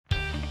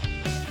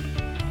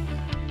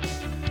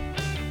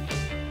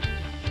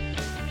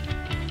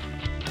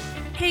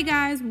Hey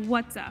guys,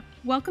 what's up?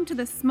 Welcome to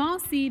the Small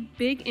Seed,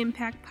 Big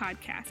Impact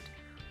podcast.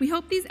 We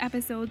hope these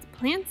episodes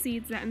plant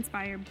seeds that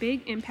inspire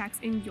big impacts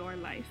in your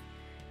life.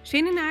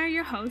 Shane and I are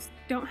your hosts.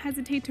 Don't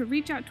hesitate to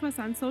reach out to us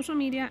on social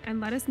media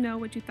and let us know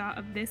what you thought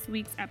of this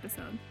week's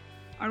episode.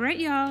 All right,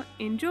 y'all,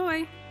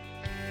 enjoy!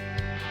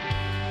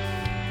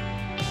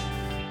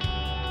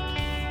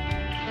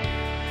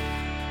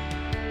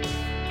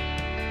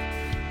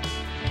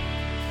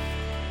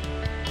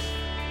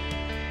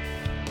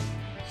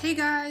 Hey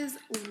guys,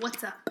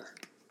 what's up?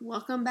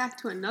 Welcome back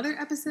to another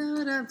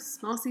episode of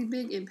Small Seed,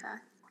 Big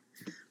Impact.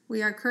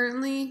 We are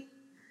currently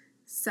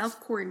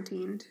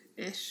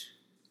self-quarantined-ish.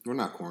 We're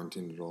not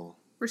quarantined at all.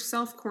 We're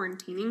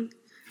self-quarantining,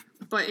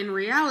 but in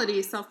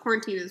reality,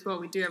 self-quarantine is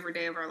what we do every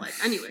day of our life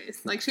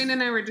anyways. Like Shane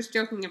and I were just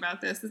joking about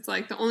this. It's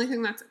like the only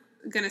thing that's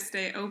going to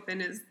stay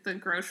open is the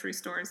grocery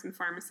stores and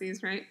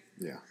pharmacies, right?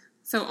 Yeah.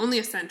 So only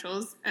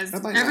essentials, as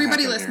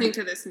everybody listening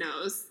to this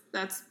knows,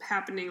 that's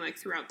happening like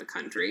throughout the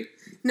country.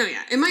 No,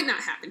 yeah, it might not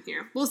happen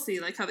here. We'll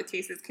see like how the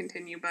cases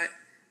continue. But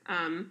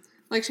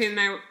like Shane and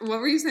I,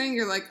 what were you saying?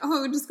 You're like,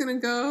 oh, I'm just going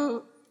to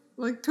go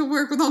like to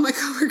work with all my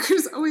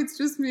coworkers. Oh, it's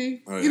just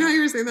me. Oh, yeah. You know how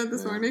you were saying that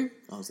this morning?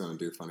 I was going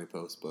to do funny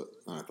posts, but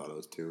I thought it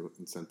was too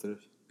insensitive.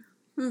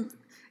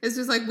 It's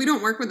just like we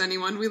don't work with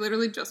anyone. We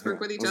literally just work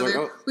with each other. Like,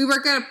 oh. We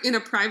work in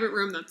a private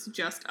room that's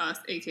just us,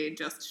 aka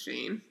just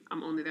Shane.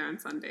 I'm only there on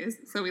Sundays.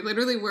 So we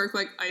literally work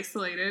like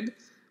isolated.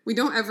 We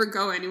don't ever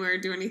go anywhere or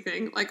do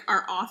anything. Like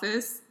our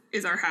office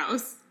is our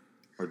house.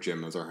 Our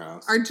gym is our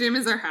house. Our gym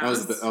is our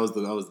house. That was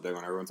the big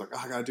one. Everyone's like,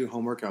 oh, I gotta do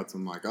home workouts.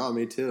 I'm like, oh,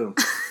 me too.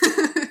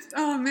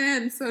 Oh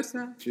man, so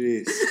tough.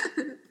 Jeez.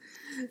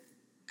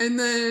 And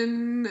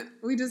then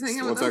we just hang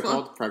out with What's that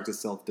called?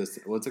 Practice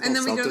self-distance. What's it called?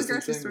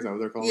 Self-distancing? Is that what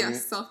they're calling it?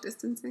 Yes,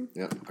 self-distancing.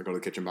 Yep. I go to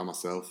the kitchen by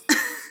myself.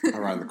 I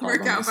ride in the car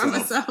by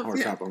myself. I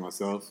work out by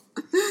myself.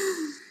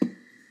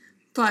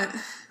 But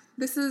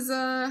this is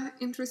an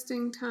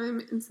interesting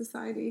time in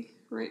society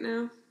right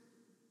now.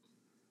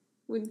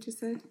 Wouldn't you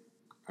say?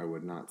 I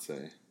would not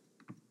say.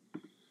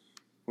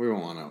 We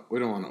don't want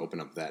to open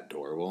up that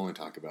door. We'll only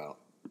talk about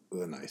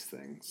the nice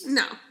things.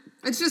 No.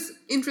 It's just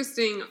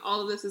interesting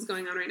all of this is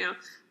going on right now.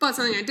 But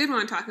something I did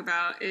want to talk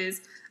about is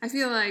I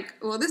feel like,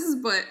 well, this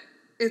is what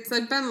it's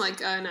like been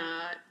like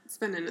it's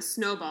been in a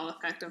snowball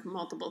effect of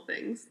multiple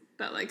things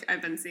that like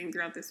I've been seeing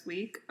throughout this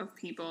week of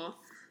people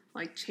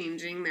like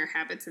changing their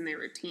habits and their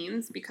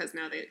routines because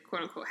now they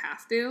quote unquote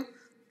have to.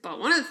 But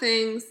one of the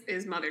things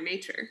is Mother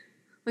Nature.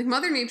 Like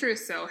Mother Nature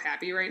is so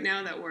happy right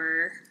now that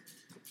we're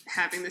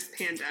having this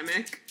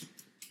pandemic.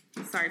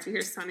 Sorry if you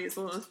hear Sonny's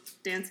little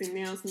dancing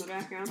nails in the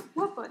background.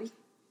 What, buddy?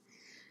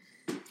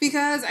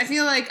 Because I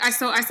feel like I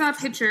saw a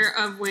picture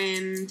of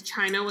when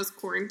China was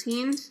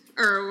quarantined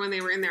or when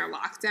they were in their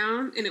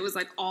lockdown, and it was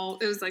like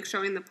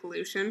showing the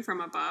pollution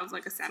from above,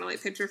 like a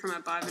satellite picture from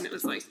above, and it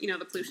was like, you know,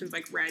 the pollution's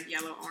like red,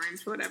 yellow,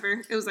 orange,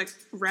 whatever. It was like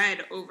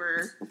red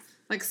over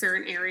like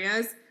certain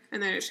areas,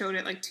 and then it showed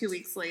it like 2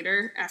 weeks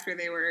later after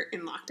they were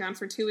in lockdown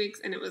for 2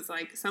 weeks, and it was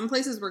like some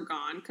places were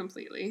gone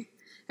completely,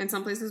 and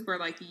some places were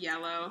like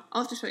yellow.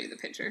 I'll have to show you the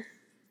picture.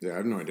 Yeah, I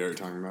have no idea what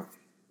you're talking about.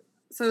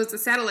 So it's a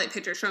satellite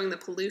picture showing the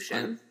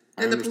pollution,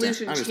 and the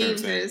pollution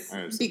changes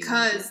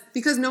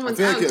because no one's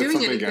out doing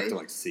anything. You have to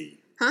like see.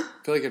 Huh?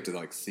 I feel like you have to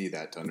like see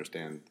that to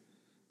understand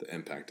the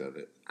impact of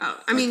it. Oh,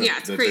 I mean, yeah,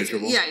 it's crazy.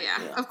 Yeah.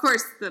 Of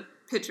course, the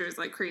picture is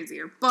like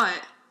crazier,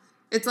 but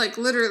it's like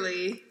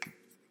literally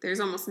there's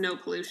almost no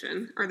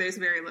pollution, or there's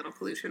very little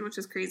pollution, which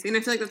is crazy. And I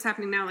feel like that's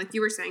happening now. Like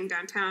you were saying,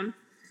 downtown,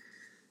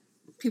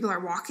 people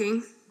are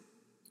walking.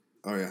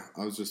 Oh yeah,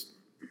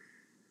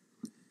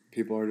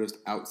 people are just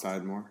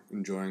outside more,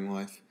 enjoying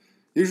life.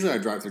 Usually I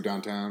drive through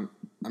downtown.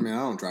 I mean, I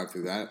don't drive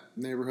through that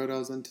neighborhood I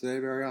was in today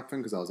very often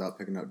because I was out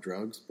picking up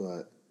drugs,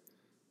 but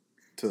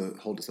to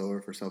hold us over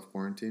for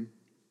self-quarantine.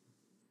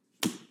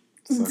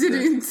 Just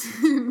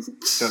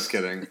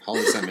kidding.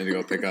 Holly sent me to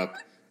go pick up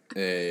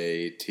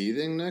a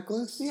teething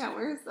necklace. Yeah,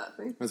 where is that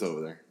thing? It's over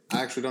there.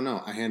 I actually don't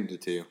know. I handed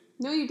it to you.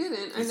 No, you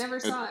didn't. I never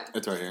saw it.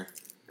 It's right here.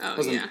 Oh,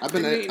 yeah. I've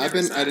been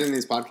editing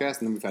these podcasts,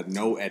 and then we've had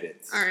no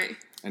edits. All right.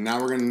 And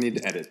now we're going to need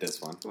to edit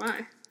this one.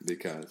 Why?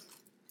 Because.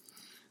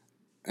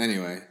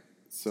 Anyway,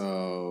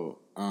 so,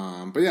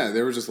 but yeah,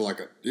 there was just like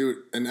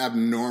an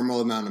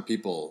abnormal amount of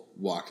people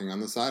walking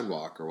on the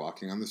sidewalk or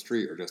walking on the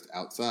street or just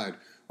outside.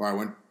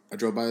 Or I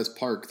drove by this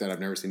park that I've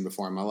never seen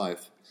before in my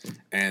life.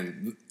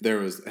 And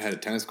it had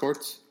tennis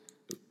courts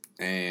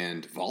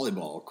and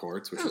volleyball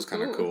courts, which was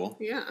kind of cool.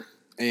 Yeah.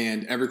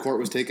 And every court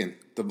was taken.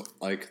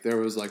 There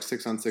was like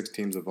 6-on-6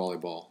 teams of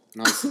volleyball.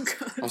 And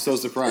I was so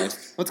surprised.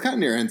 Well, it's kind of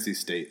near NC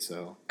State,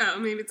 so. Oh,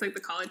 maybe it's like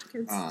the college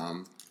kids.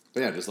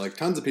 But yeah, just like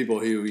tons of people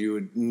who you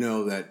would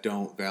know that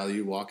don't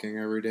value walking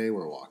every day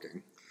were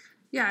walking.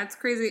 Yeah, it's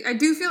crazy. I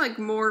do feel like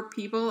more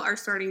people are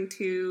starting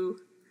to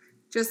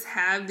just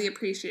have the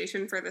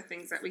appreciation for the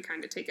things that we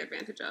kind of take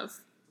advantage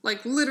of.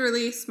 Like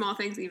literally small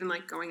things, even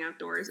like going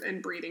outdoors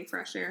and breathing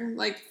fresh air.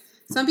 Like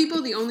some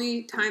people, the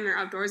only time they're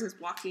outdoors is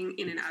walking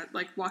in and out,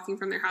 like walking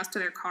from their house to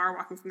their car,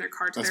 walking from their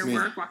car to their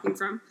work, walking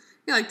from,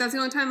 like that's the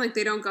only time like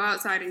they don't go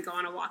outside and go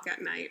on a walk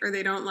at night, or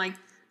they don't like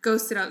go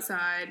sit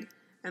outside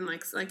and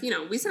like I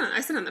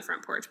sit on the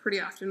front porch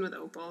pretty often with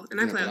Opal, and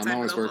I play outside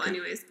with Opal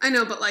anyways. I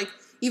know, but like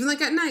even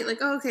like at night,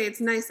 like okay,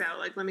 it's nice out,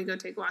 like let me go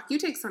take a walk. You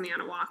take Sunny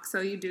on a walk, so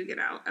you do get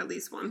out at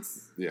least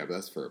once. Yeah, but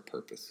that's for a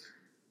purpose.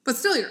 But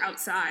still, you're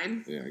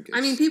outside. Yeah, I guess.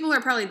 I mean, people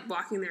are probably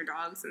walking their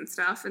dogs and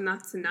stuff, and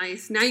that's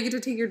nice. Now you get to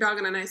take your dog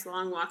on a nice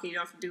long walk, and you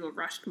don't have to do a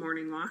rushed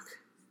morning walk,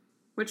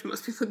 which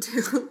most people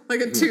do.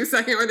 Like a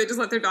 2-second where they just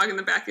let their dog in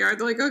the backyard.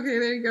 They're like, okay,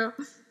 there you go.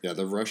 Yeah,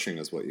 the rushing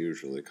is what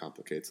usually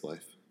complicates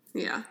life.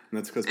 Yeah. And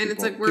that's because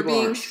people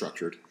aren't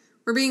structured.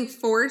 We're being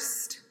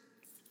forced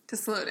to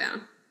slow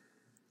down.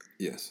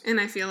 Yes. And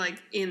I feel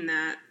like in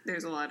that,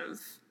 there's a lot of...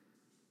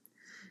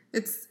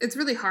 It's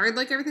really hard,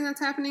 like, everything that's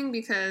happening,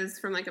 because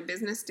from, like, a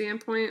business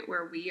standpoint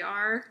where we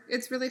are,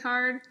 it's really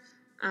hard.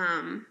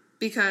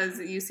 Because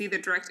you see the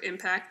direct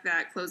impact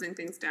that closing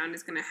things down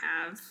is going to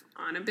have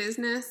on a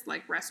business,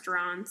 like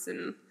restaurants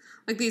and,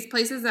 like, these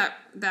places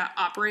that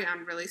operate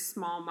on really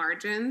small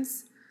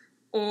margins,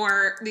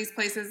 or these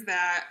places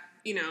that...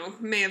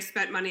 may have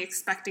spent money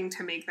expecting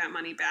to make that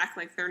money back.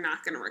 Like, they're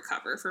not going to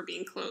recover for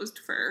being closed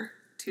for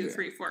 2,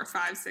 3, 4,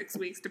 5, 6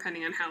 weeks,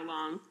 depending on how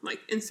long, like,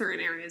 in certain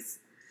areas.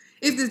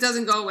 If this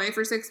doesn't go away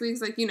for 6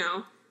 weeks, like,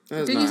 didn't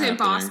you say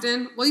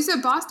Boston? Well, you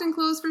said Boston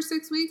closed for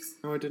 6 weeks?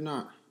 No, I did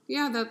not.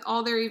 Yeah, that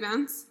all their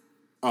events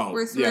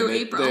were through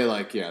April.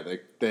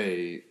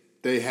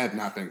 They had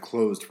not been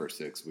closed for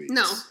 6 weeks.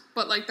 No,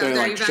 but, like, their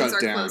events are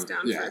closed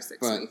down for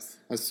 6 weeks.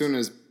 As soon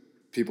as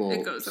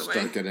people start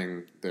away.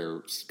 Getting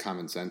their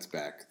common sense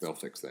back, they'll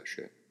fix that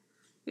shit.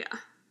 Yeah.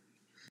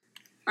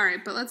 All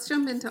right, but let's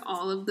jump into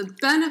all of the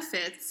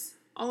benefits,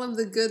 all of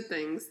the good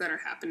things that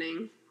are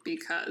happening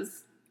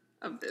because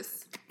of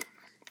this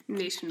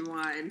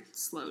nationwide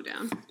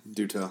slowdown.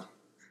 Do tell.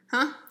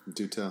 Huh?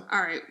 Do tell.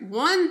 All right,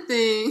 one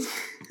thing.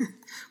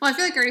 Well, I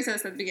feel like I already said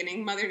this at the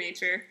beginning, Mother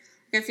Nature.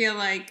 I feel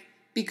like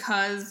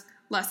because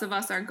less of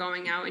us are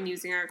going out and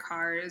using our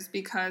cars,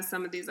 because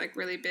some of these, like,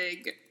 really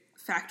big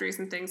factories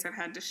and things have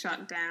had to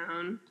shut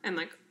down, and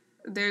like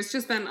there's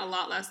just been a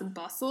lot less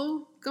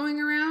bustle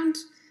going around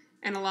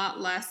and a lot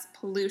less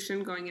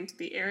pollution going into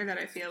the air, that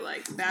I feel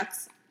like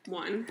that's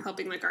one,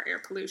 helping like our air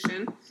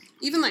pollution,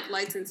 even like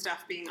lights and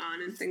stuff being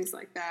on and things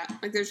like that.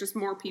 Like there's just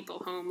more people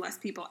home, less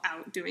people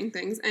out doing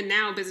things, and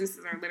now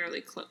businesses are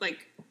literally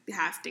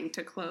having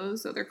to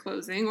close, so they're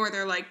closing, or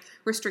they're like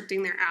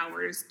restricting their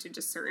hours to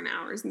just certain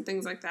hours and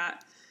things like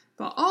that.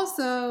 But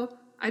also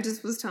I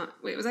just was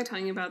I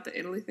telling you about the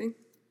Italy thing?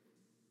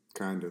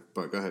 Kind of,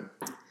 but go ahead.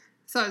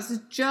 So I was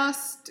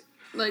just,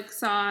 like,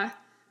 saw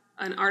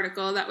an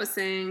article that was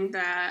saying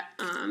that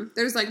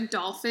there's, like,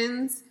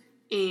 dolphins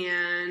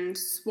and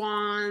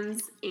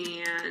swans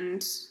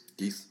and...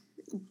 Geese?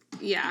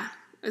 Yeah.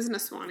 Isn't a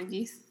swan a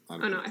geese?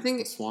 I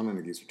think... A swan and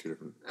a geese are two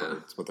different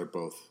birds, but they're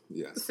both,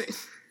 yes. The same.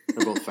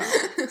 They're both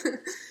foul.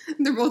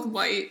 They're both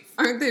white.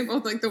 Aren't they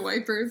both, like, the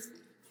white birds?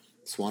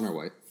 Swan are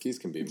white. Geese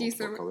can be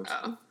multiple colors.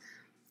 Oh.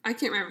 I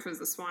can't remember if it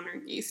was a swan or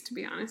geese, to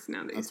be honest,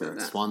 now that you said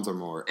that. Swans are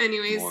more and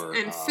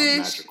fish.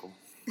 Magical.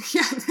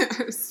 Yeah, there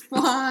are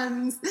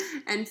swans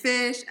and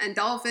fish and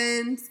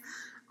dolphins,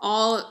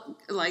 all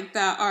like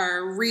that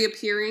are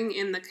reappearing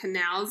in the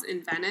canals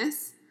in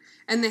Venice.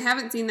 And they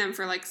haven't seen them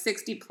for like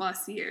 60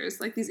 plus years.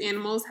 Like these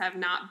animals have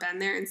not been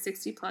there in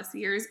 60 plus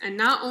years. And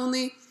not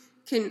only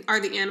are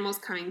the animals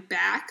coming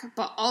back,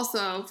 but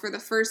also for the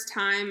first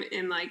time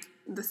in like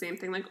the same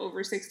thing, like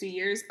over 60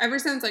 years, ever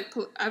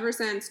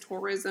since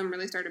tourism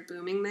really started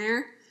booming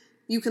there,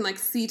 you can like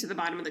see to the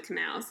bottom of the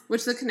canals,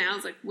 which the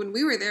canals, like when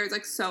we were there, it's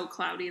like so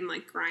cloudy and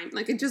like grimy,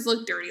 like it just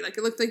looked dirty. Like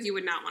it looked like you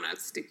would not want to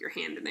stick your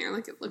hand in there.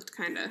 Like it looked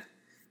kind of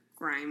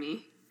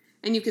grimy,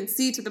 and you can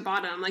see to the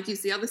bottom, like you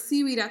see all the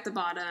seaweed at the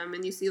bottom,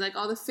 and you see like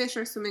all the fish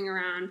are swimming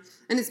around,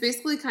 and it's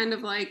basically kind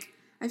of like,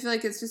 I feel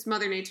like it's just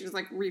Mother Nature's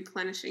like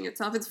replenishing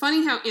itself. It's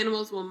funny how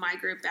animals will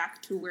migrate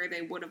back to where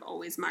they would have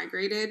always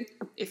migrated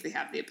if they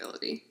have the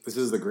ability. This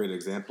is the great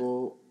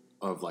example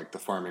of like the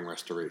farming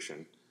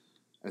restoration.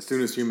 As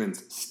soon as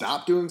humans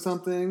stop doing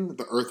something,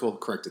 the earth will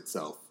correct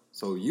itself.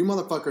 So you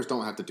motherfuckers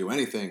don't have to do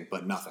anything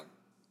but nothing.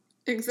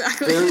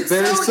 Exactly.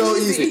 They're so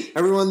easy.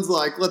 Everyone's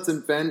like, let's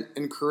invent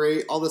and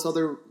create all this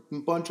other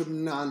bunch of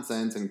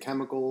nonsense and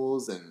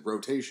chemicals and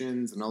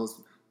rotations and all this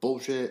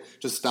bullshit.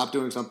 Just stop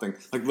doing something.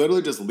 Like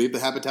literally just leave the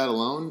habitat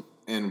alone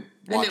and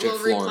watch it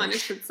flourish.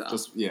 Replenish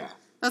itself. Yeah.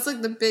 That's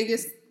like the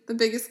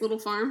biggest little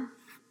farm.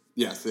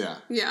 Yes, yeah.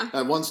 Yeah.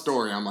 That one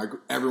story, I'm like,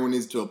 everyone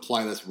needs to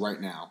apply this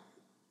right now.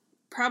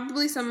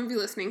 Probably some of you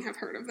listening have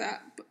heard of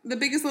that. The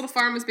Biggest Little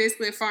Farm was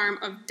basically a farm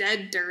of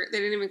dead dirt. They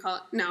didn't even call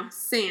it,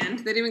 sand.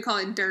 They didn't even call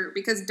it dirt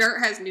because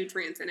dirt has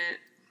nutrients in it.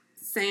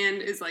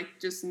 Sand is like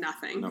just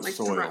nothing. No, like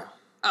soil.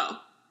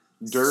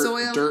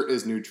 Dirt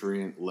is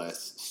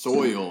nutrient-less.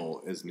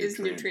 Soil is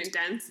nutrient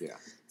dense. Yeah.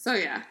 So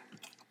yeah.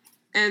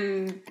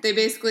 And they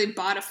basically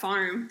bought a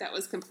farm that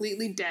was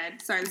completely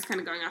dead. Sorry, this is kind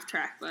of going off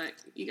track, but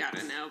you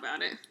gotta know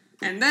about it.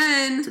 And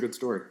then... It's a good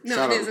story.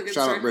 No, it is a good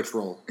story. Shout out Rich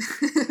Roll.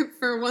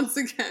 For once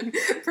again,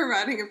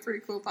 providing a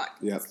pretty cool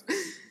podcast. Yep.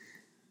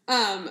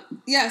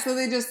 Yeah, so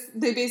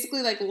they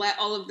basically like let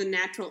all of the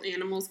natural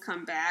animals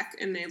come back,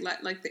 and they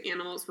let like the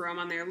animals roam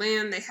on their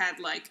land. They had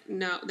like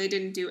they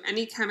didn't do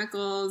any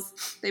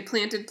chemicals. They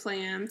planted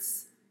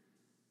plants.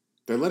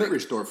 They let it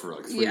restore for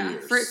like 3 years.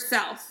 Yeah, for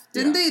itself.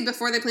 Didn't they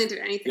before they planted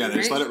anything? Yeah, they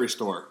just let it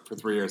restore for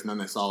 3 years, and then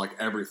they saw like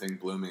everything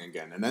blooming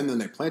again. And then when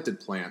they planted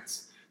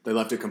plants, they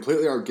left it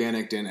completely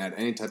organic, didn't add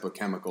any type of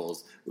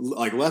chemicals,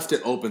 like left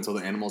it open so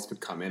the animals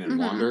could come in and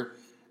wander.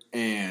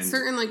 And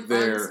certain like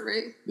bugs,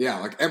 right? Yeah,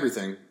 like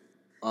everything.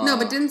 No,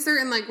 but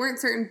weren't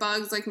certain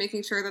bugs like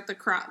making sure that the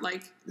crop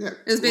it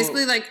was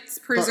basically like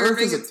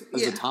preserving. The Earth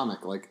is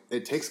atomic. Like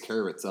it takes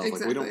care of itself.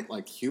 Exactly. Like we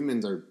don't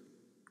humans are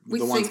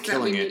the ones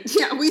killing it.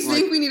 Yeah, we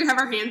think we need to have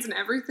our hands in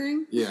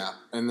everything. Yeah,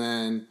 and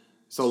then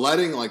so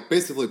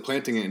basically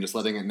planting it and just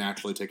letting it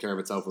naturally take care of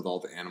itself with all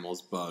the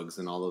animals, bugs,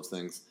 and all those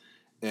things.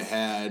 It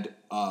had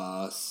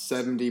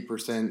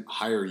 70%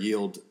 higher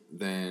yield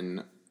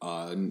than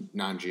a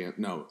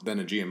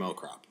GMO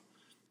crop,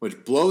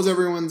 which blows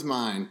everyone's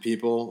mind.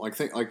 People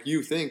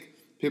think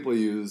people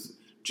use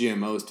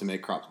GMOs to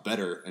make crops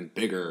better and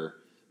bigger,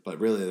 but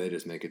really they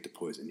just make it to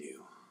poison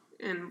you.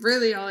 And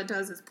really, all it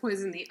does is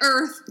poison the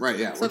earth. Right,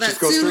 yeah. So that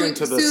just goes straight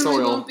into the soil.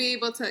 We won't be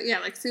able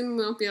to, soon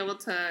we won't be able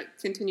to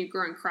continue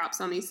growing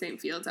crops on these same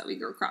fields that we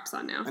grow crops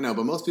on now. I know,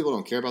 but most people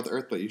don't care about the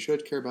earth, but you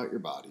should care about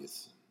your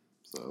bodies.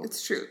 So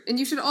it's true, and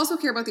you should also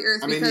care about the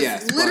earth.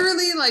 Yes,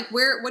 literally,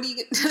 what do you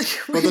get?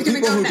 But the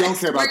people who don't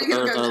care about the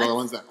earth are the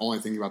ones that only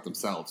think about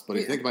themselves. But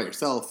if you think about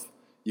yourself,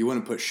 you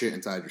wouldn't put shit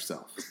inside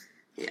yourself.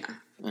 Yeah.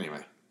 Anyway,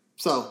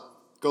 so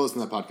go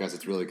listen to that podcast.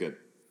 It's really good.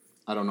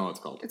 I don't know what it's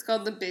called. It's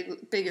called The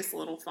Biggest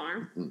Little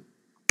Farm.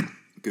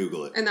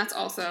 Google it. And it's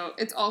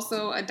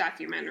also a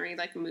documentary,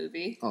 like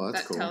movie. Oh,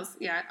 that's cool.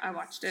 I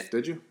watched it.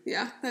 Did you?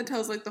 Yeah, that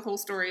tells like the whole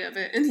story of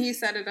it. And he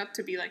set it up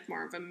to be like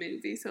more of a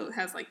movie, so it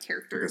has like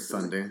characters.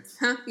 Like a Sundance?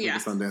 Huh? Yeah.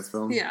 Like a Sundance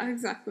film? Yeah,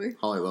 exactly.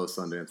 Holly loves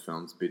Sundance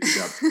films. Beat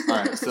you up. All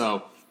right,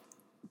 so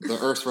the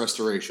Earth's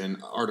restoration,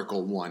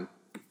 Article 1.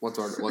 What's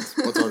Article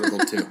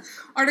 2?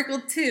 Article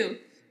 2.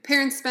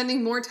 Parents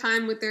spending more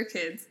time with their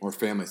kids. Or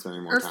families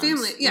spending more time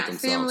with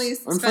themselves.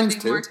 Families spending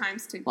more time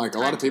together. Like, a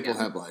lot of people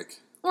have, like...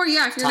 Or, if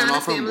you're time not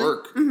off a family. from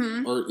work.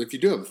 Mm-hmm. Or if you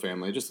do have a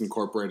family, just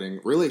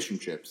incorporating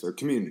relationships or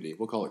community.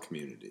 We'll call it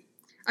community.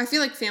 I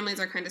feel like families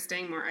are kind of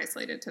staying more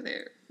isolated to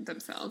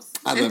themselves.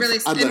 I'd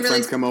let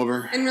friends come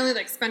over. And really,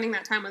 like, spending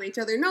that time with each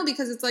other. No,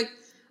 because it's, like,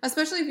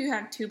 especially if you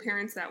have two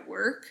parents that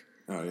work.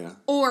 Oh, yeah.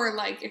 Or,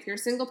 like, if you're a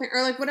single parent,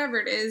 or, like, whatever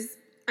it is.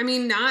 I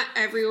mean, not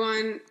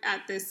everyone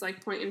at this,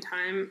 like, point in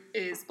time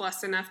is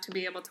blessed enough to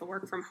be able to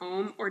work from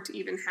home or to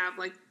even have,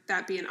 like,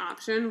 that be an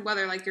option.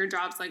 Whether, like, your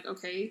job's, like,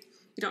 okay,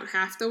 you don't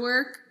have to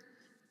work,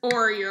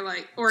 or you're,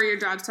 like, or your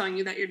job's telling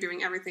you that you're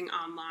doing everything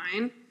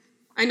online.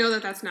 I know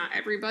that that's not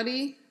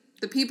everybody.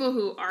 The people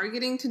who are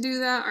getting to do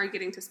that are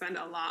getting to spend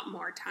a lot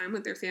more time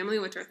with their family,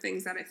 which are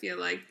things that I feel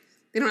like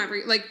they don't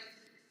ever, like,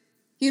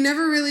 you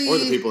never really... Or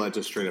the people that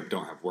just straight up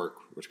don't have work,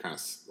 which kind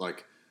of,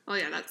 like... Oh,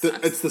 yeah, that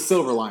sucks. It's the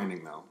silver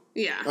lining, though.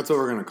 Yeah. That's what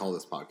we're going to call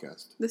this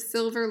podcast. The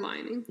silver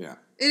lining. Yeah.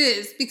 It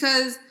is,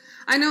 because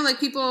I know, like,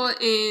 people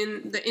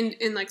in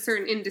like,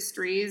 certain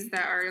industries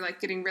that are, like,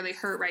 getting really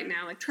hurt right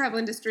now, like travel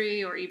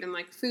industry or even,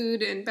 like,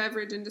 food and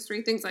beverage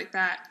industry, things like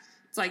that.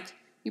 It's like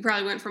you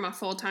probably went from a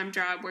full-time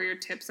job where your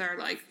tips are,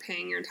 like,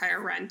 paying your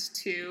entire rent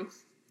to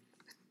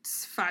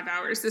 5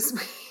 hours this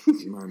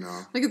week. I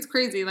know. Like, it's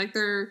crazy. Like,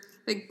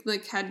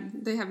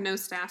 they have no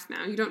staff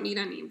now. You don't need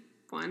anyone.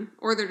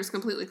 Or they're just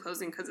completely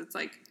closing because it's,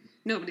 like,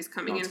 nobody's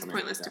coming in. It's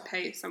pointless to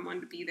pay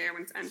someone to be there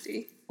when it's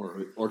empty.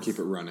 Or keep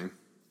it running.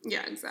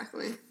 Yeah,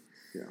 exactly.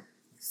 Yeah.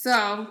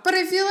 So, but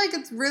I feel like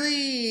it's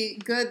really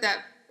good that,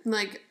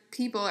 like,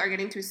 people are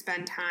getting to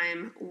spend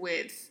time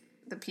with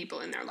the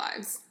people in their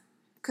lives.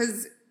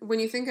 Because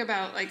when you think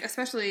about, like,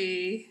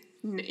 especially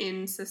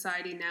in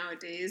society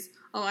nowadays,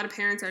 a lot of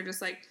parents are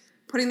just, like,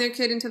 putting their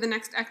kid into the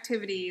next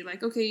activity.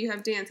 Like, okay, you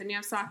have dance and you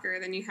have soccer,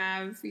 then you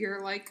have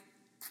your, like,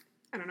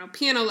 I don't know,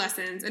 piano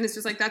lessons, and it's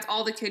just like that's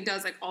all the kid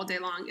does like all day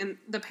long, and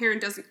the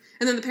parent doesn't,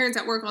 and then the parent's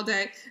at work all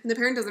day, and the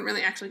parent doesn't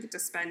really actually get to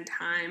spend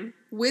time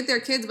with their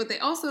kids, but they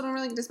also don't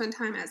really get to spend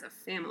time as a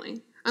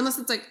family, unless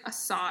it's like a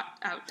sought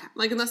out,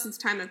 like unless it's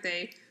time that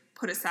they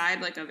put aside,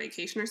 like a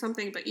vacation or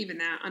something, but even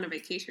that, on a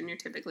vacation, you're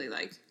typically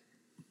like,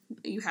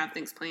 you have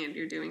things planned,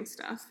 you're doing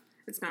stuff.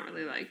 It's not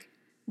really like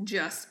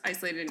just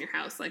isolated in your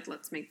house, like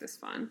let's make this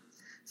fun.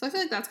 So I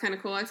feel like that's kind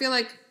of cool. I feel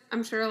like,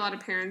 I'm sure a lot of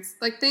parents,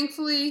 like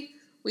thankfully,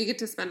 we get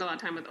to spend a lot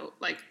of time with,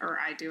 like, or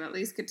I do at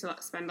least, get to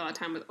spend a lot of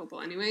time with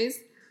Opal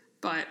anyways.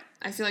 But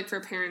I feel like for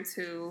parents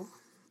who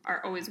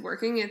are always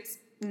working, it's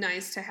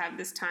nice to have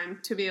this time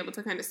to be able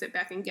to kind of sit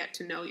back and get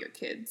to know your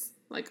kids,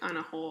 like, on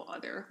a whole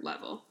other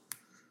level.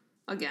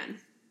 Again,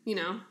 you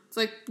know? It's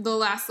like the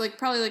last, like,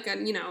 probably like a,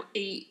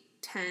 8,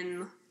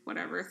 10,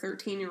 whatever,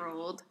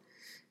 13-year-old.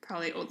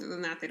 Probably older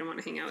than that. They don't want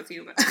to hang out with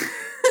you, but...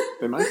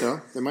 They might,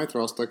 though. They might. They're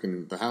all stuck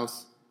in the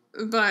house.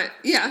 But,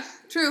 yeah,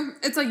 true.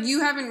 It's like you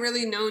haven't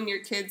really known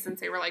your kids since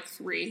they were, like,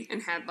 3 and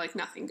had, like,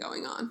 nothing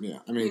going on. Yeah.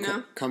 I mean,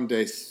 come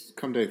day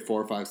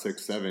 4, 5,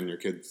 6, 7, your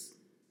kids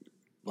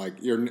like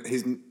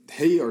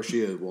he or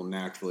she will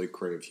naturally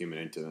crave human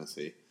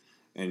intimacy,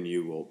 and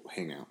you will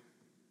hang out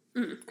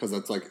because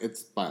that's like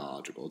it's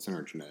biological, it's in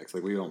our genetics.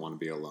 Like we don't want to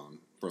be alone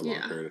for a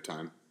long period of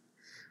time.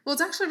 Well,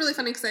 it's actually really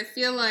funny because I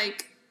feel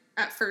like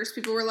at first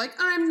people were like,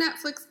 I'm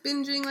Netflix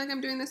binging, like I'm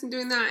doing this and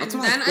doing that. That's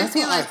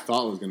what I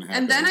thought was going to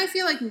happen. And then I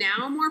feel like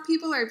now more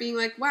people are being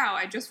like, wow,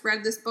 I just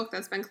read this book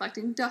that's been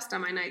collecting dust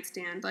on my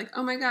nightstand. Like,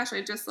 oh my gosh,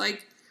 I just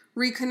like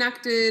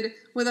reconnected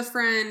with a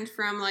friend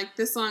from like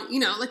this long, you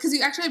know, like because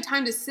you actually have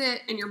time to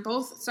sit and you're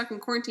both stuck in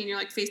quarantine. You're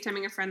like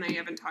FaceTiming a friend that you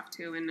haven't talked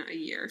to in a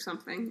year or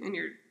something, and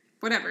you're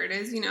whatever it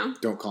is, you know.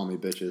 Don't call me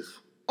bitches.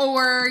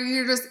 Or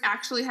you just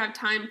actually have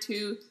time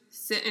to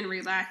sit and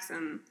relax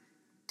and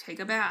take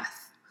a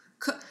bath.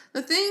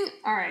 The thing,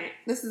 all right,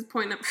 this is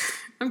point number,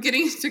 I'm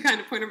getting to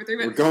kind of point number 3,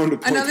 but we're going to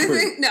point another 3.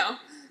 thing, no,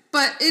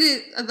 but it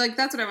is, like,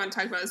 that's what I want to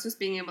talk about, is just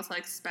being able to,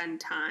 like, spend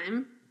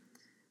time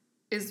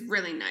is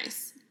really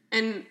nice,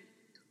 and,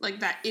 like,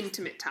 that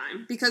intimate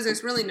time, because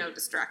there's really no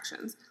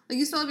distractions. Like,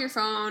 you still have your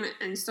phone,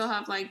 and you still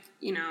have, like,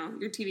 you know,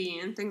 your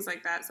TV and things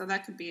like that, so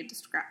that could be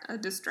a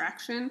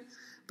distraction,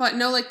 but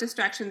no, like,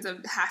 distractions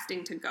of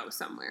having to go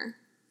somewhere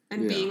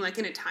and being, like,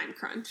 in a time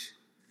crunch.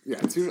 Yeah,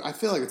 I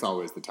feel like it's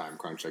always the time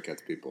crunch that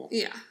gets people.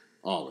 Yeah.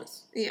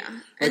 Always. Yeah.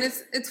 Like, and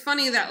it's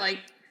funny that, like,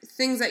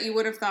 things that you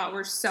would have thought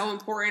were so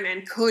important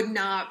and could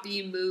not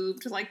be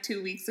moved, like,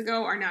 2 weeks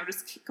ago are now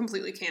just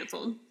completely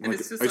canceled. And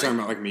like, it's just are you talking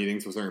about, like,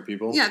 meetings with certain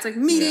people? Yeah, it's like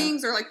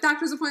meetings or, like,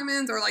 doctor's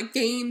appointments or, like,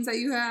 games that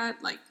you had,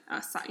 like,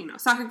 a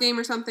soccer game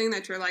or something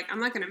that you're like, I'm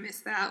not going to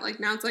miss that. Like,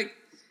 now it's like,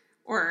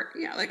 or,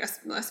 yeah, like,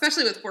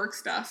 especially with work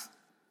stuff.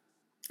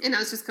 And now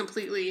it's just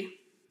completely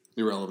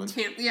irrelevant.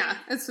 Yeah,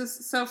 it's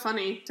just so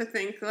funny to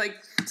think, like,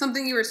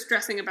 something you were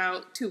stressing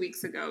about 2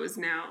 weeks ago is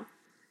now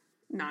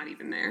not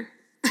even there.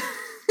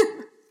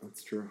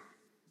 That's true.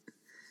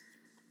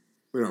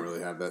 We don't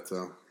really have that,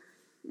 so.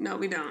 No,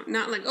 we don't.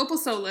 Not, like,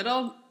 Opal's so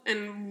little,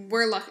 and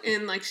we're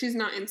like, she's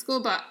not in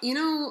school, but, you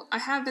know, I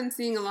have been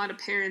seeing a lot of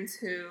parents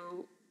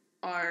who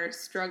are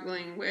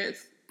struggling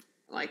with,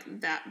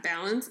 like, that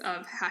balance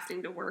of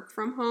having to work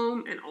from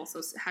home and also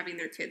having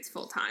their kids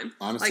full time.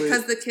 Honestly, like,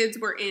 because the kids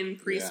were in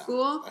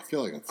preschool, I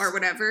feel like or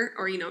whatever,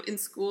 or, you know, in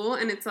school,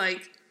 and it's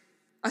like,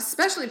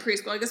 especially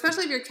preschool, like,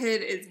 especially if your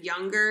kid is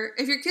younger.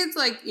 If your kid's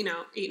like, you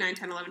know, 8, 9,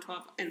 10, 11,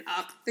 12 and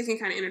up, they can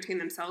kind of entertain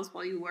themselves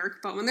while you work.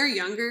 But when they're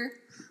younger,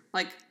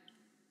 like,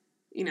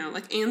 you know,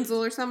 like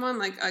Ansel or someone,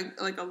 like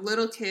a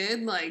little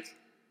kid, like,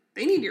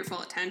 they need your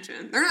full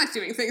attention. They're not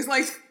doing things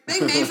like,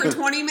 they may for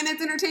 20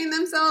 minutes entertain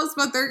themselves,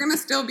 but they're going to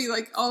still be,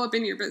 like, all up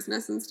in your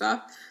business and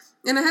stuff.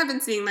 And I have been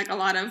seeing, like, a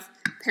lot of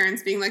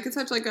parents being like, it's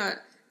such, like,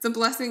 it's a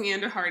blessing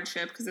and a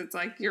hardship, because it's,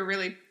 like,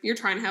 you're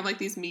trying to have, like,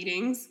 these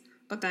meetings,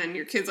 but then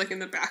your kid's, like, in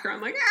the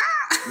background, like,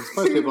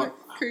 ah! People,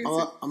 crazy.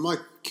 I'm, like,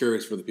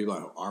 curious for the people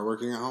that are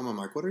working at home. I'm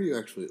like, what are you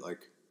actually, like,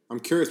 I'm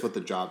curious what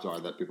the jobs are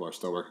that people are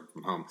still working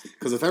from home.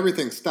 Because if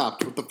everything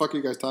stopped, what the fuck are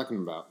you guys talking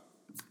about?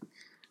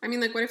 I mean,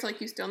 like, what if,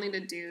 like, you still need to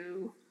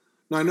do...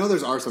 No, I know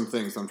are some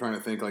things. So I'm trying to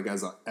think, like,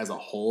 as a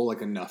whole,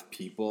 like, enough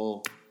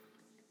people.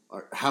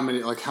 How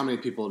many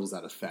people does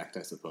that affect,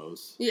 I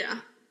suppose?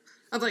 Yeah.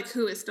 Of, like,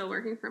 who is still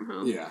working from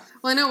home. Yeah.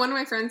 Well, I know one of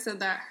my friends said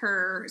that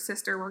her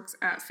sister works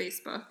at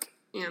Facebook,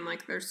 and,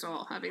 like, they're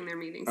still having their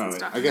meetings and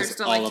stuff. I guess they're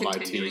still, all like,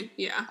 of continuing. IT.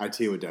 Yeah.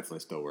 IT would definitely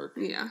still work.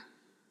 Yeah.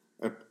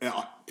 They're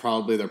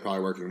probably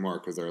working more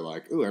because they're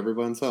like, ooh,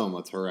 everyone's home,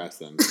 let's harass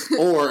them.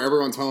 Or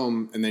everyone's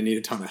home and they need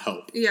a ton of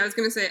help. Yeah, I was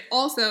going to say,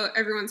 also,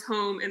 everyone's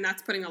home, and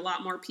that's putting a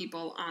lot more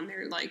people on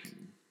their, like,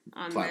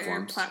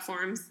 their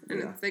platforms.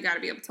 And they got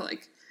to be able to,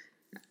 like,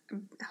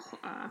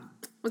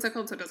 what's that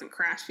called so it doesn't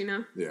crash, you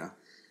know? Yeah.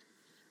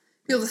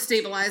 Be able to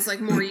stabilize,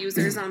 like, more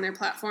users on their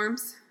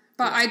platforms.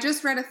 But I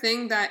just read a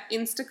thing that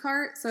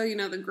Instacart, so, you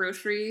know, the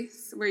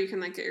groceries, where you can,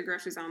 like, get your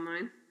groceries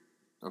online.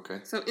 Okay.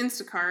 So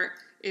Instacart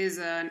is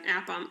an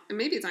app on, and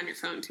maybe it's on your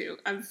phone too.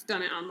 I've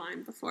done it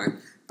online before,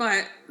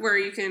 but where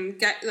you can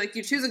get, like,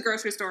 you choose a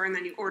grocery store and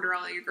then you order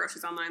all of your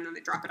groceries online, and then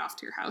they drop it off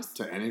to your house.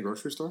 To any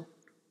grocery store?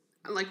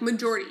 Like,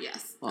 majority,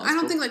 yes. Oh, I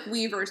don't think, like,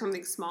 Weaver or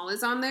something small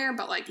is on there,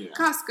 but, like,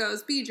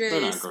 Costco's,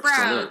 BJ's,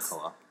 Sprouts. They're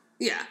a co-op.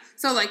 Yeah.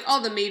 So, like,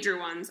 all the major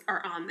ones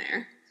are on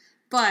there.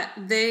 But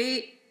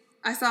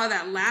I saw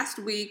that last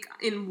week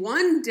in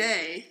one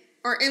day,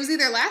 or it was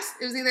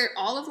either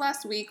all of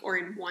last week or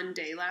in one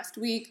day last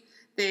week,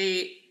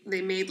 they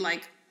made,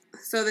 like,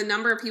 so the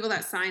number of people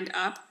that signed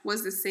up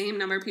was the same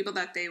number of people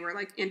that they were,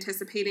 like,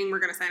 anticipating were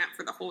going to sign up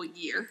for the whole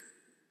year.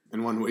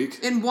 In 1 week?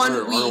 In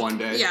one week. Or one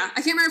day? Yeah.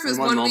 I can't remember if it was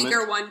one week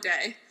or one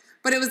day.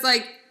 But it was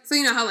like, so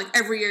you know how, like,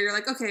 every year you're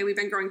like, okay, we've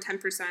been growing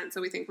 10%,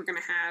 so we think we're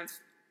going to have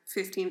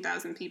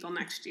 15,000 people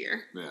next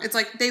year. Yeah. It's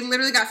like they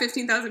literally got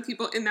 15,000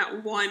 people in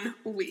that 1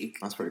 week.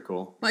 That's pretty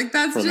cool. Like,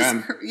 that's for just,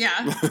 them.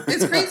 Yeah.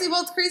 It's crazy.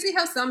 Well, it's crazy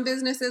how some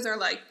businesses are,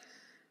 like,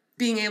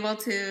 being able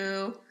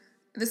to,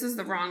 this is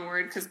the wrong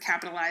word because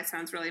capitalize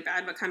sounds really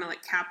bad, but kind of,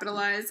 like,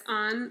 capitalize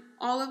on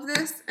all of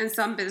this. And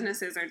some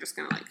businesses are just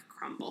going to, like,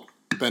 crumble.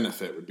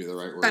 Benefit would be the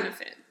right word.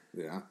 Benefit.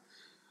 Yeah.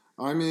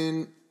 I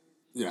mean,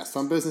 yeah,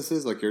 some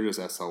businesses, like, you're just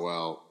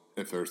SOL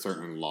if there are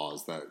certain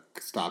laws that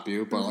stop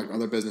you, but like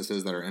other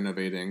businesses that are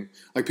innovating,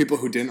 like people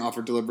who didn't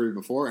offer delivery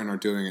before and are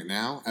doing it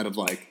now out of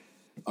like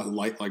a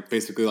light, like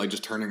basically like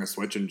just turning a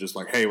switch and just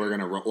like, hey, we're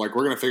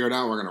gonna figure it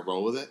out, we're gonna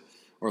roll with it,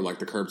 or like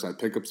the curbside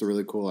pickup's a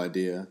really cool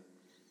idea,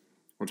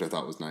 which I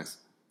thought was nice.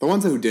 The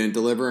ones who didn't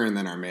deliver and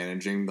then are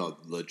managing the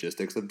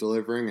logistics of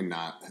delivering and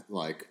not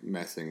like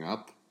messing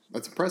up,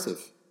 that's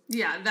impressive.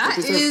 Yeah, that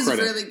is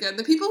really good.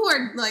 The people who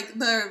are like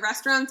the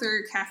restaurants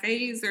or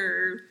cafes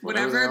or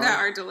whatever that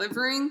are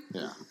delivering.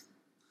 Yeah.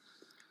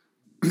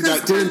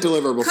 That didn't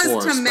deliver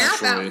before, to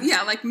map out,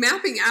 like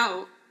mapping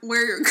out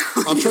where you're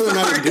going. I'm sure they're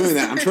not even doing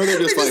that. I'm sure they're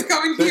just like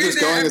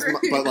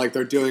but like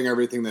they're doing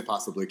everything they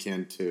possibly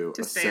can to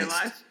stay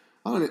alive.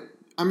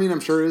 I mean, I'm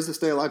sure it is to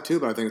stay alive too,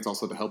 but I think it's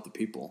also to help the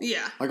people.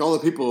 Yeah, like all the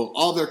people,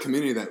 all their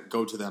community that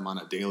go to them on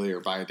a daily or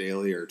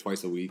bi-daily or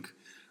twice a week,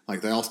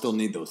 like they all still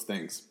need those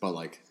things, but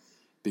like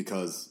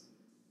because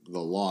the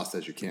law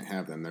says you can't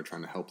have them, they're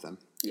trying to help them.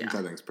 Yeah, which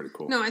I think is pretty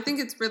cool. No, I think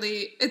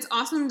it's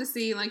awesome to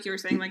see, like you were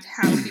saying, like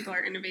how people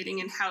are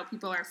innovating and how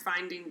people are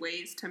finding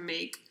ways to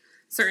make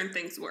certain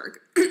things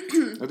work.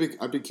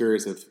 I'd be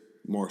curious if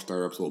more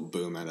startups will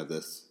boom out of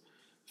this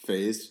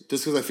phase,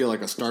 just because I feel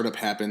like a startup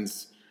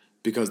happens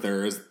because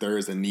there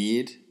is a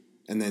need,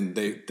 and then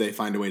they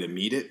find a way to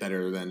meet it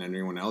better than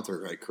anyone else,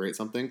 or like create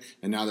something,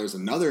 and now there's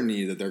another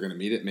need that they're going to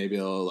meet it. Maybe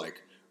it'll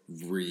like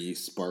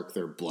re-spark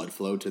their blood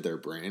flow to their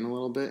brain a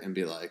little bit and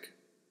be like,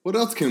 what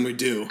else can we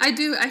do? I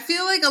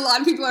feel like a lot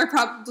of people are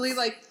probably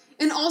like,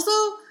 and also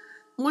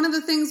one of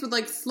the things with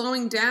like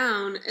slowing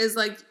down is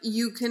like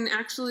you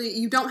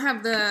don't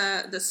have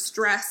the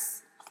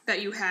stress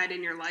that you had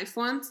in your life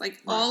once, like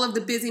all of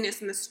the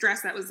busyness and the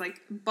stress that was like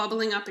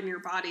bubbling up in your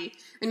body,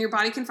 and your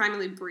body can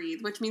finally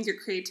breathe, which means your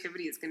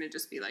creativity is going to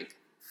just be like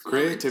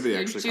creativity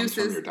actually comes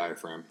from your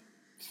diaphragm.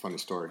 It's a funny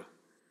story.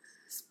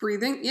 It's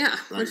breathing, yeah,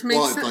 right. Which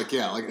makes sense.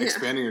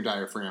 Expanding your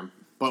diaphragm.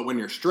 But when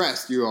you're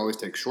stressed, you always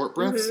take short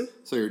breaths,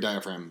 so your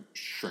diaphragm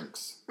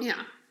shrinks.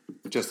 Yeah.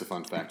 Just a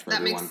fun fact for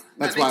everyone.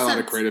 That's why a lot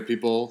of creative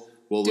people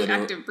will do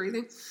active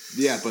breathing.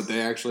 Yeah, but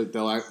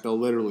they'll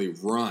literally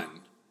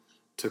run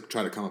to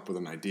try to come up with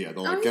an idea.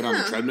 They'll get on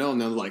the treadmill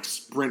and they'll like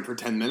sprint for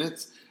 10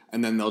 minutes,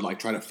 and then they'll like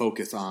try to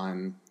focus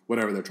on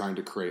whatever they're trying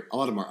to create. A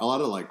lot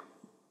of like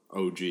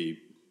OG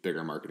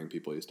bigger marketing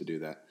people used to do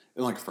that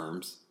in like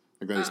firms.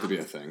 Like that used to be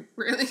a thing.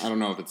 Really? I don't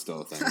know if it's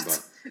still a thing.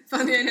 That's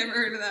funny. I never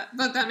heard of that.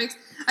 But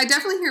I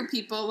definitely hear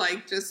people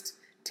like just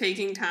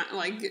taking time,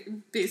 like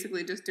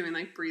basically just doing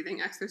like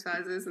breathing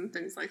exercises and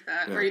things like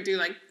that. Yeah. Or you do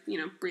like,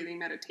 breathing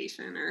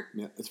meditation or.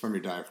 Yeah, it's from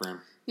your diaphragm.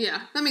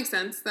 Yeah, that makes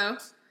sense though.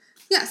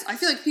 Yes, I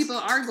feel like people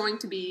are going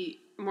to be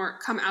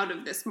come out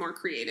of this more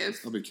creative.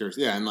 I'll be curious.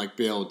 Yeah, and like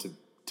be able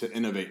to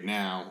innovate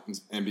now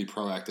and be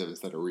proactive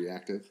instead of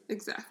reactive.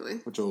 Exactly.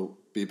 Which will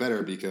be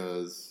better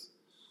because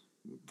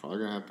it's probably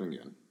going to happen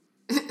again.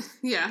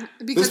 Yeah,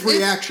 because this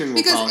reaction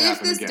will probably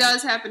happen again. If this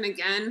does happen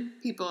again,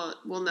 people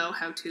will know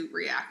how to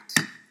react.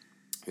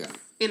 Yeah.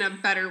 In a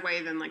better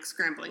way than like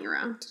scrambling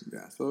around.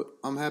 Yeah, so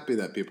I'm happy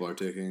that people are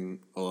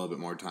taking a little bit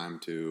more time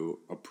to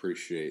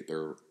appreciate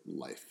their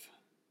life.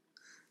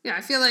 Yeah,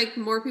 I feel like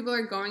more people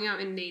are going out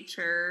in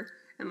nature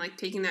and like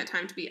taking that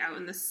time to be out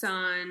in the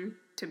sun,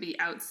 to be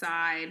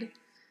outside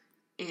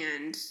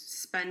and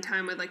spend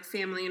time with like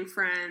family and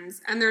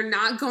friends, and they're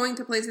not going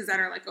to places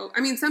that are like,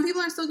 some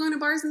people are still going to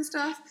bars and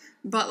stuff,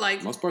 but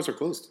like most bars are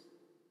closed.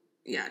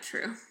 Yeah,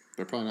 true.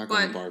 They're probably not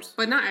going to bars,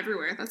 but not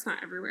everywhere. That's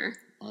not everywhere.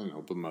 I don't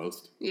know, but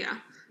most. Yeah,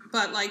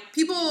 but like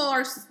people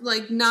are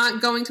like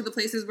not going to the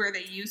places where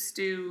they used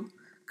to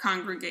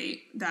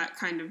congregate. That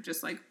kind of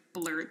just like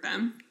blurred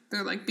them.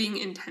 They're like being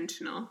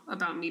intentional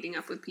about meeting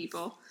up with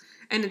people,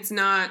 and it's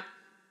not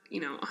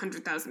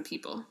 100,000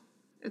 people.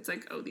 It's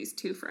like, these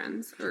two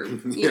friends, or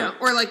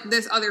or like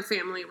this other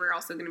family. We're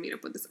also going to meet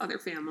up with this other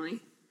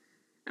family,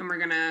 and we're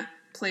gonna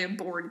play a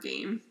board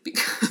game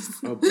because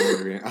a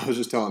board game. I was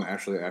just telling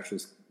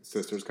Ashley's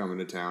sister's coming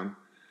to town,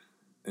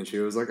 and she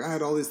was like, I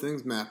had all these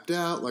things mapped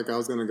out. Like I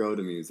was gonna go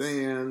to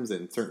museums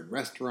and certain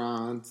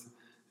restaurants,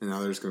 and now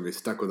they're just gonna be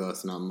stuck with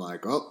us. And I'm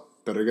like,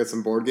 better get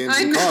some board games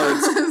and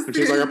cards. And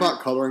she's like, I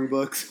bought coloring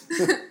books.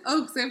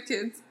 Because they have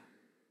kids.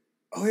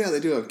 Oh yeah, they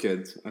do have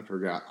kids. I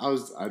forgot.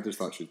 I just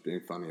thought she was being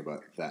funny,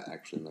 but that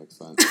actually makes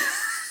sense.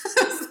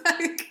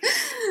 Like,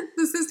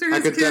 the sister has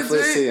I could kids, definitely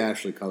right? see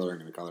Ashley coloring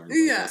in a coloring book.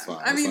 Yeah, That's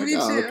why. me too.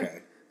 Okay.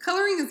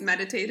 Coloring is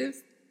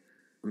meditative.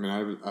 I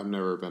mean, I've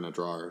never been a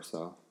drawer,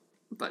 so.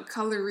 But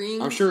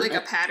coloring, I'm sure like a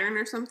pattern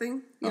or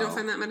something, you don't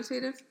find that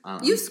meditative?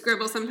 You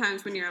scribble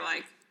sometimes when you're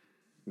like.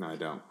 No, I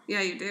don't.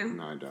 Yeah, you do.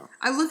 No, I don't.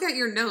 I look at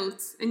your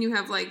notes, and you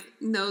have like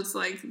notes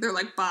like they're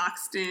like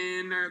boxed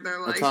in, or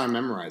they're like. That's how I'm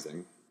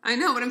memorizing. I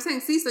know, but I'm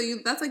saying, see, so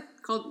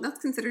that's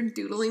considered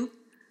doodling.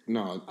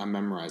 No, I'm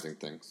memorizing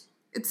things.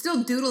 It's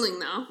still doodling,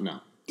 though.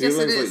 No,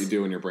 doodling is what you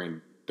do when your brain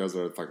does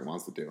what it fucking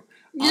wants to do.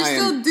 You're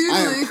still doodling.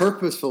 I am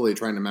purposefully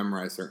trying to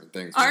memorize certain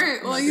things. All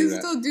right, well, you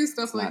still do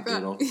stuff like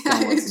that. Doodle. Yeah,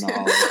 don't listen to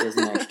all of it.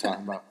 Doesn't know what you're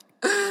talking about.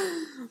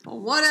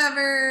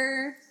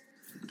 Whatever.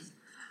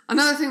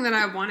 Another thing that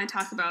I want to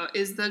talk about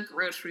is the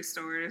grocery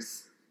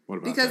stores. What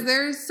about Because that?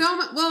 there's so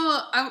much.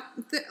 Well,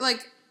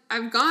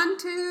 I've gone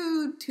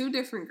to 2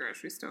 different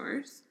grocery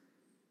stores,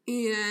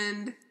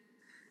 and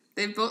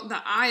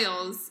the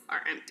aisles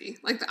are empty.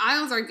 Like, the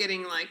aisles are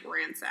getting, like,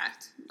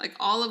 ransacked. Like,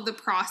 all of the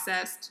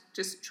processed,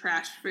 just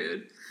trash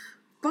food.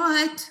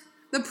 But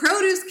the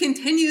produce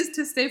continues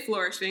to stay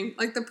flourishing.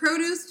 Like, the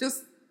produce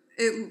just,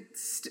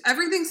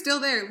 everything's still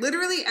there.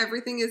 Literally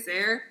everything is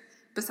there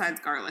besides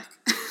garlic.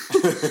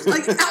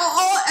 Like,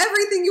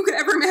 everything you could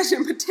ever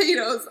imagine.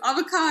 Potatoes,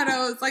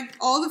 avocados, like,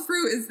 all the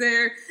fruit is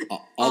there.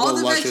 All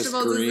the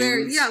vegetables greens. is there.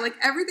 Yeah, like,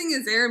 everything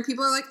is there. And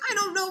people are like, I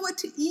don't know what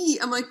to eat.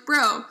 I'm like,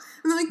 bro. And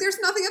they're like, there's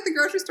nothing at the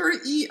grocery store to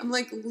eat. I'm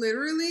like,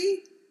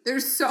 literally,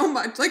 there's so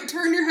much. Like,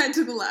 turn your head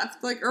to the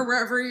left, like, or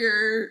wherever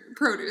your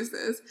produce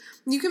is.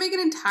 You can make an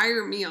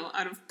entire meal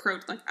out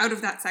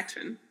of that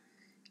section.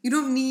 You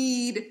don't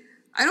need...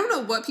 I don't know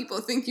what people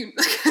think you...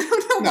 Like, I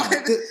don't know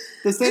why...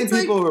 The same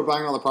people who are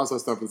buying all the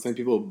processed stuff are the same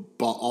people who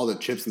bought all the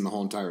chips in the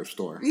whole entire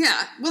store.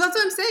 Yeah. Well, that's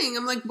what I'm saying.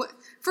 I'm like, what?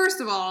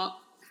 First of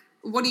all,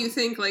 what do you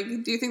think? Like,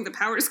 do you think the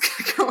power is going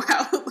to go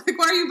out? Like,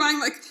 why are you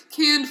buying, like,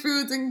 canned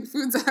foods and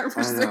foods that are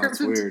preserved? I know, it's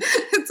weird.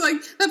 It's like,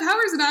 the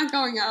power's not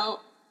going out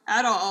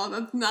at all.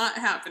 That's not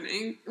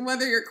happening.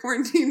 Whether you're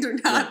quarantined or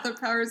not, the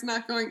power's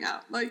not going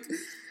out. Like...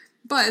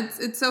 But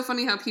it's so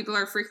funny how people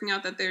are freaking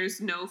out that there's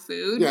no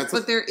food,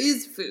 but there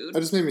is food. That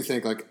just made me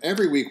think, like,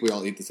 every week we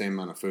all eat the same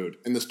amount of food,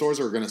 and the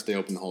stores are going to stay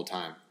open the whole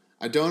time.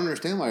 I don't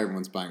understand why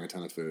everyone's buying a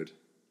ton of food.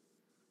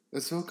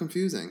 It's so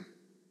confusing.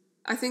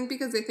 I think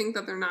because they think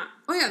that they're not...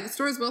 Oh, yeah, the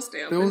stores will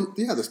stay open.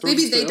 The stores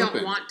maybe they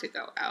don't want to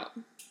go out.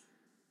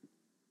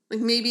 Like,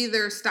 maybe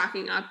they're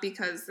stocking up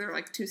because they're,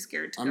 like, too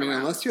scared to go out.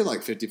 Unless you're,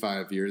 like,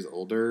 55 years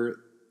older,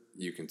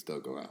 you can still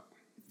go out.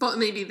 But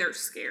maybe they're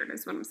scared,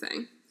 is what I'm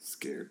saying.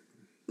 Scared.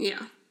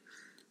 Yeah.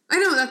 I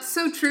know, that's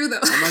so true,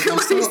 though.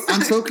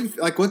 I'm so confused.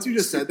 Like, once you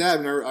just said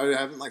that,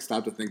 I haven't, like,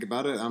 stopped to think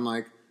about it. I'm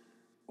like,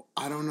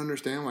 I don't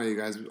understand why you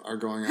guys are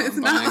going out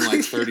and buying,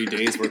 like, 30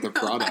 days worth of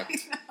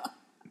product.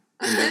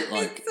 And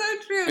like, it's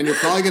so true. And you're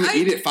probably going to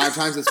eat it 5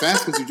 times as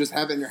fast because you just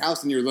have it in your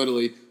house and you're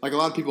literally, like, a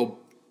lot of people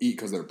eat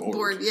because they're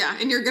bored. Yeah,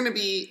 and you're going to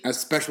be...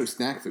 Especially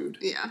snack food.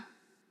 Yeah.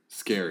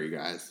 Scary,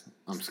 guys.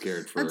 I'm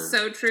scared for... That's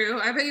so true.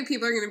 I bet you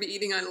people are going to be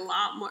eating a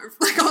lot more.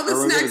 Like, all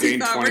the snacks you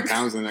thought... We're going to gain 20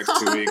 pounds in the next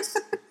 2 weeks.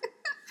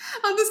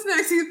 All the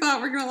snacks you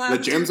thought were going to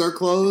last. The gyms are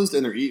closed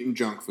and they're eating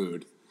junk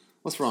food.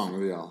 What's wrong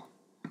with y'all?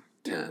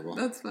 Terrible.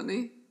 Yeah, that's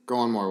funny. Go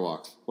on more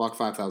walks. Walk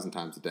 5,000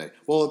 times a day.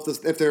 Well,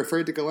 if they're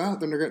afraid to go out,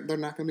 then they're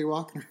not going to be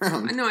walking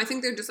around. No, I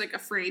think they're just, like,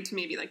 afraid to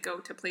maybe, like, go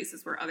to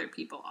places where other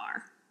people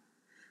are.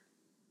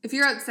 If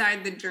you're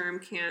outside, the germ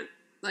can't...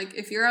 Like,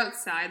 if you're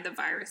outside, the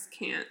virus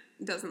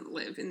doesn't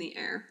live in the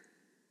air.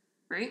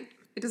 Right?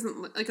 It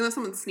doesn't, like, unless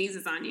someone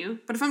sneezes on you.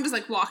 But if I'm just,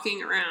 like,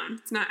 walking around,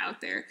 it's not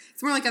out there.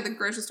 It's more like at the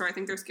grocery store, I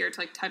think they're scared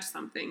to, like, touch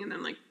something and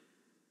then, like,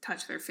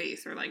 touch their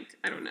face or, like,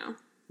 I don't know.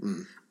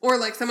 Mm. Or,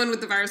 like, someone with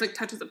the virus, like,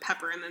 touches a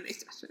pepper and then they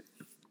touch it.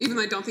 Even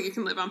though I don't think you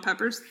can live on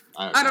peppers.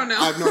 I don't know.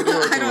 I have no idea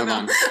what you can live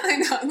on. I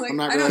know. Like, I'm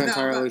not really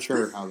entirely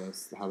sure how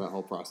that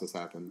whole process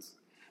happens.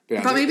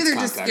 But maybe they're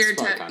just scared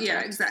to, yeah,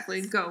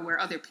 exactly, go where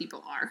other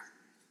people are.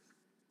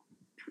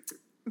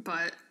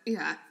 But,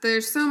 yeah,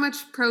 there's so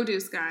much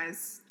produce,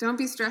 guys. Don't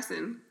be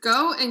stressing.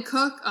 Go and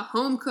cook a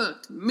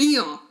home-cooked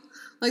meal.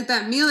 Like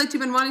that meal that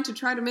you've been wanting to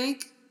try to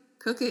make,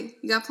 cook it.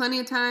 You got plenty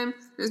of time.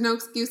 There's no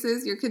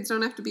excuses. Your kids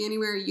don't have to be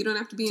anywhere. You don't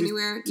have to be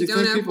anywhere. Do you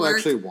think people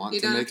actually want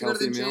to make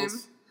healthy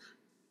meals?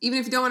 Even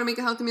if you don't want to make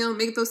a healthy meal,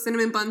 make those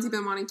cinnamon buns you've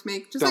been wanting to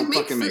make. Just don't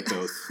like fucking make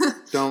those.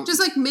 Don't. Just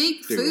like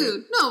make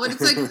food. No, but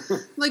it's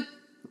like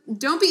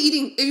don't be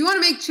eating. If you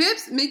want to make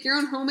chips, make your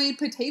own homemade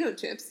potato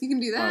chips. You can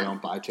do that. I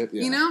don't buy chips.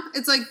 Yeah. You know,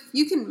 it's like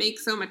you can make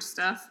so much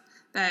stuff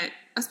that,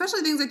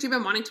 especially things that you've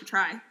been wanting to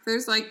try.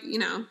 There's like, you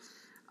know,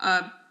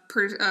 a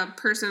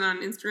person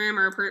on Instagram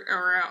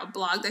or a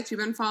blog that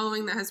you've been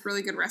following that has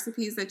really good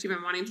recipes that you've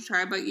been wanting to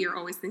try, but you're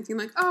always thinking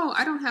like, oh,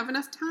 I don't have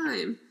enough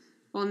time.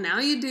 Well, now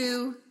you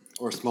do.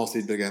 Or Small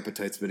Seed Big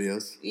Appetites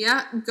videos.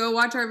 Yeah, go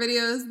watch our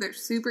videos. They're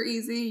super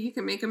easy. You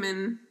can make them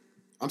in...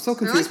 I'm so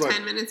confused. They're like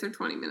 10 minutes or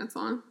 20 minutes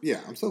long.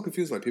 Yeah, I'm so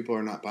confused why people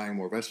are not buying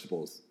more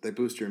vegetables. They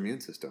boost your immune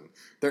system.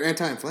 They're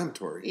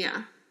anti-inflammatory.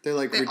 Yeah. They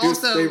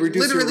reduce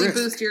literally your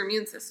boost your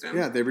immune system.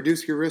 Yeah, they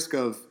reduce your risk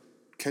of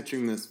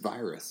catching this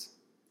virus.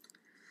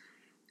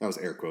 That was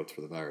air quotes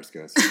for the virus,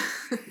 guys.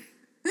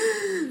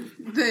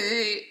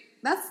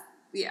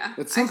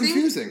 It's so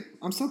confusing.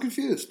 I'm so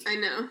confused. I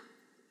know.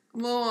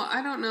 Well,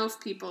 I don't know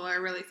if people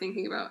are really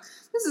thinking about...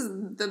 This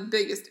is the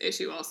biggest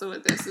issue also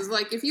with this, is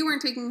like, if you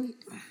weren't taking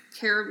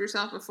care of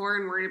yourself before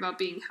and worried about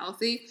being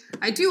healthy,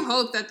 I do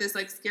hope that this,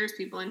 like, scares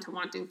people into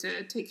wanting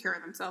to take care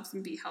of themselves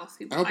and be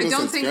healthy. I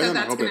don't think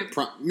that's going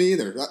to... Me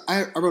either.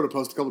 I wrote a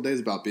post a couple days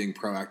about being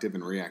proactive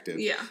and reactive.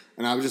 Yeah.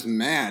 And I was just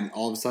mad.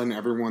 All of a sudden,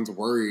 everyone's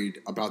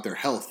worried about their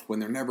health when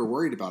they're never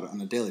worried about it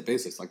on a daily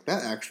basis. Like,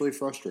 that actually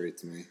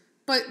frustrates me.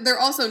 But they're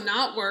also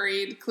not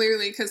worried,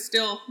 clearly, because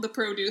still the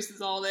produce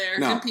is all there.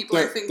 No, and people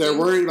are thinking... They're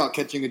worried about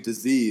catching a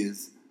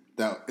disease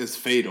that is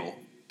fatal,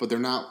 but they're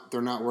not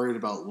worried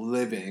about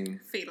living...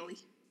 Fatally.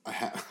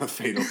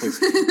 Fatally.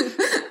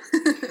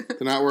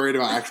 They're not worried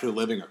about actually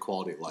living a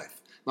quality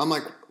life. I'm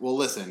like, well,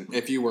 listen,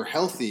 if you were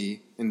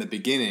healthy in the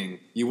beginning,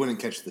 you wouldn't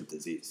catch the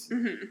disease.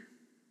 Mm-hmm.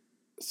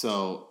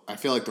 So I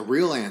feel like the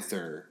real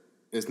answer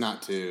is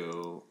not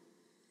to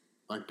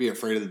like be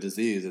afraid of the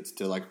disease. It's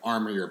to like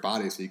armor your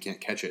body so you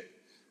can't catch it.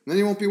 And then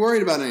you won't be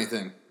worried about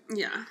anything.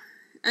 Yeah.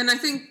 And I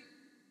think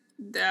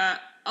that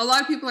a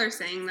lot of people are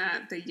saying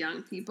that the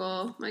young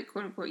people, like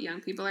quote unquote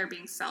young people, are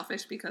being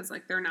selfish because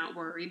like they're not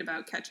worried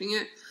about catching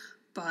it.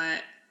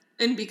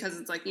 And because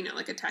it's like, you know,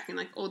 like attacking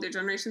like older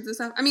generations and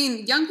stuff. I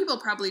mean, young people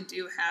probably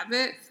do have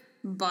it,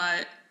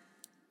 but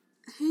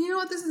you know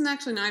what? This is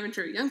actually not even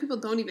true. Young people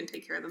don't even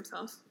take care of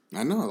themselves.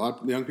 I know a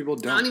lot of young people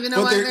don't. I don't even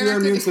know why their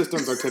immune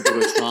systems are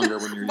typically stronger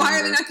when you're Why younger.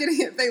 are they not getting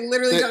it? They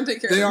literally don't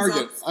take care of themselves.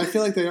 They are good. I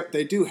feel like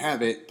they do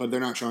have it, but they're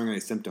not showing any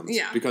symptoms.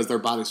 Yeah. Because their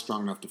body's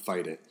strong enough to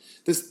fight it.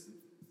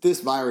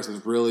 This virus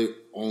is really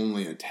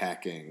only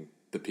attacking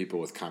the people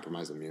with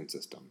compromised immune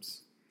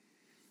systems.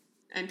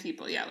 And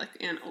people, yeah, like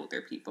and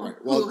older people right.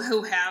 Well,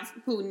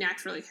 who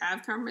naturally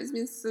have compromised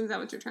immune systems. Is that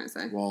what you're trying to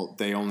say? Well,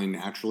 they only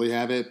naturally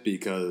have it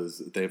because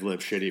they've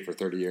lived shitty for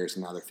 30 years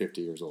and now they're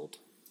 50 years old.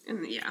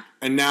 And yeah.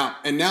 And now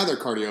their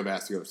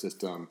cardiovascular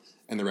system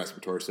and the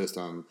respiratory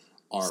system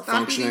are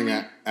functioning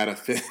at a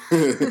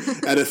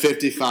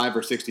 55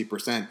 or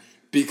 60%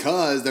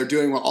 because they're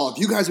doing what all of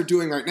you guys are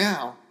doing right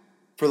now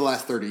for the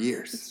last 30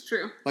 years. It's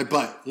true. Like,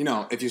 but you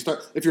know, if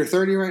you're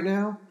 30 right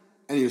now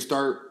and you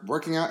start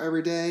working out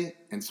every day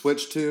and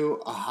switch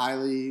to a high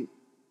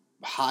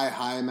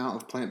amount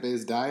of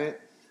plant-based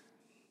diet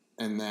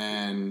and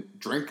then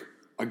drink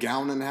a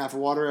gallon and a half of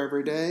water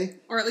every day.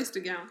 Or at least a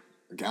gallon.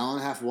 A gallon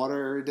and a half of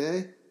water every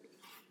day.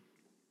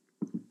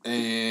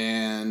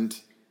 And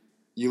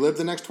you live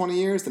the next 20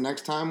 years, the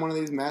next time one of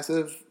these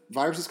massive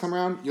viruses come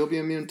around, you'll be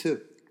immune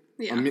too.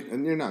 Yeah.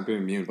 And you're not being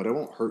immune, but it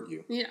won't hurt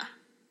you. Yeah.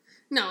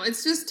 No,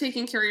 it's just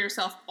taking care of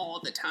yourself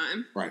all the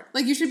time. Right.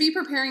 Like, you should be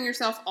preparing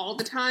yourself all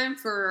the time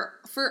for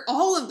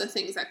all of the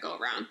things that go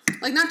around.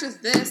 Like, not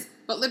just this,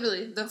 but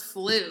literally the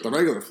flu. The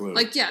regular flu.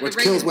 Like, yeah. Which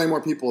kills way more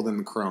people than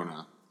the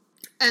corona.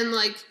 And,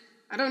 like,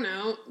 I don't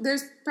know.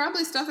 There's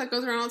probably stuff that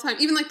goes around all the time.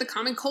 Even, like, the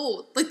common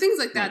cold. Like, things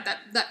like that. Right.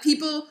 That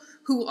people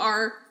who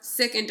are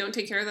sick and don't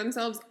take care of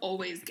themselves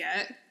always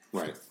get.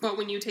 Right. But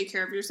when you take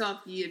care of yourself,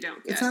 you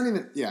don't get. It's not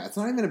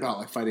even about,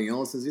 like, fighting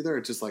illnesses either.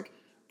 It's just, like,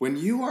 when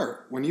you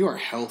are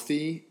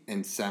healthy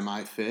and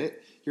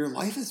semi-fit, your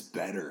life is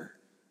better.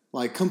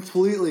 Like,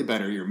 completely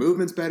better. Your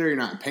movement's better. You're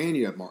not in pain.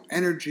 You have more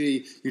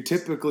energy. You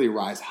typically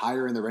rise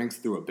higher in the ranks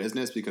through a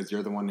business because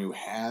you're the one who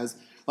has...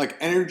 Like,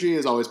 energy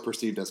is always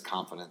perceived as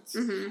confidence.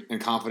 Mm-hmm. And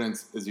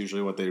confidence is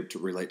usually what they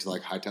relate to,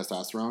 like, high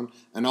testosterone.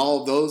 And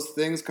all of those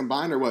things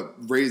combined are what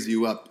raise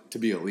you up to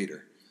be a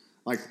leader.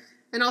 Like...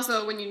 And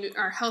also, when you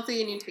are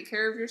healthy and you take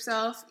care of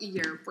yourself,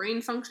 your brain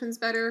functions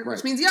better,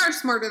 which means you are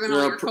smarter than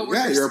all your coworkers.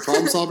 Yeah, you're a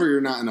problem solver. You're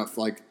not enough.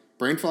 Like,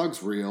 brain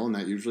fog's real, and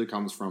that usually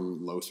comes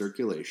from low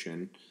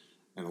circulation,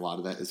 and a lot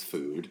of that is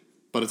food.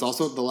 But it's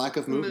also the lack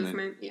of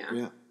movement.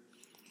 Yeah.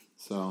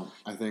 So,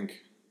 I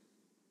think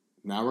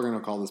now we're going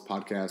to call this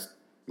podcast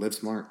Live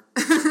Smart.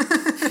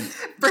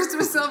 First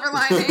with silver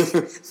lining,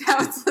 now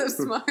it's Live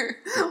Smart.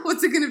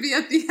 What's it going to be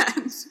at the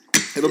end?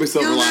 It'll be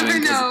silver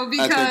lining. You'll never know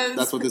because I think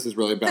that's what this is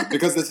really about.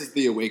 Because this is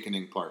the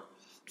awakening part.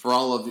 For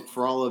all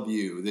of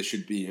you, this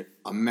should be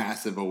a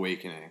massive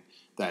awakening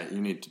that you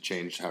need to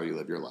change how you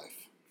live your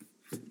life.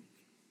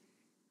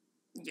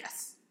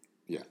 Yes.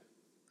 Yeah.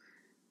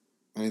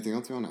 Anything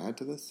else you want to add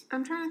to this?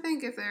 I'm trying to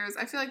think if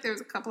I feel like there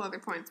was a couple other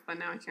points, but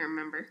now I can't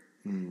remember.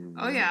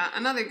 Oh yeah,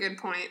 another good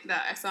point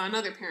that I saw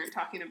another parent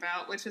talking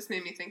about, which just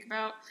made me think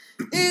about,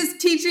 is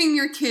teaching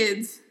your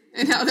kids.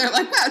 And how they're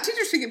like, wow,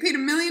 teachers should get paid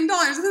 $1 million.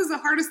 This is the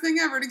hardest thing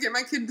ever to get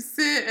my kid to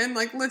sit and,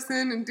 like,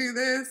 listen and do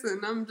this.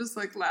 And I'm just,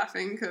 like,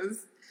 laughing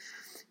because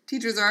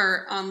teachers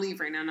are on leave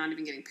right now, not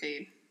even getting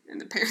paid.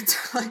 And the parents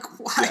are like,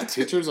 why? Yeah,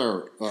 teachers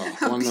are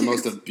one of the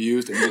most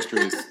abused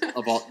industries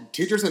of all.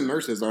 Teachers and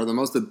nurses are the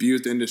most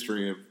abused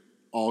industry of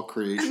all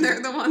creation. And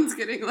they're the ones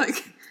getting,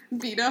 like,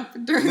 beat up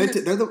during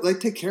they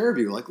take care of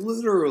you. Like,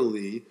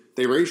 literally,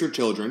 they raise your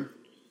children.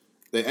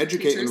 They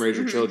educate and raise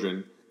your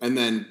children. And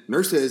then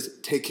nurses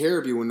take care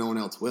of you when no one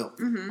else will.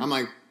 Mm-hmm. I'm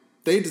like,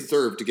 they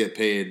deserve to get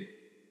paid,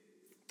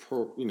 I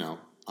don't know.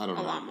 A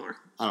lot more.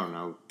 I don't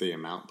know the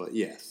amount, but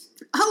yes.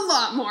 A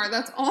lot more.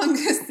 That's all I'm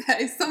going to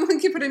say. Someone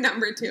can put a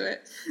number to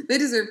it. They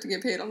deserve to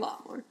get paid a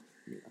lot more.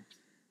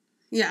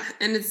 Yeah,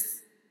 and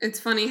it's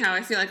funny how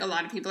I feel like a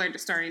lot of people are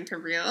just starting to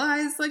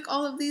realize, like,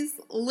 all of these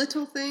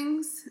little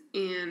things,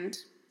 and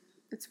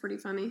it's pretty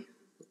funny.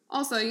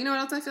 Also, you know what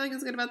else I feel like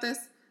is good about this?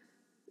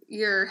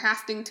 You're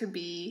having to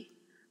be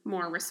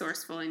more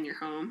resourceful in your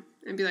home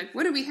and be like,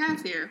 what do we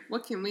have here?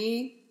 What can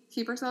we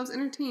keep ourselves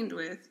entertained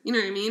with? You know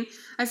what I mean?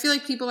 I feel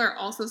like people are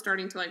also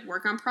starting to, like,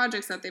 work on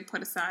projects that they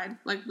put aside.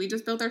 Like, we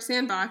just built our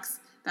sandbox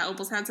that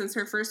Opal's had since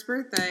her first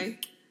birthday.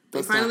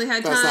 We finally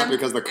had time. That's not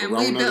because of the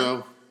corona,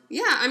 though?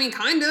 Yeah, I mean,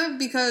 kind of,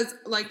 because,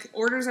 like,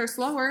 orders are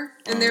slower,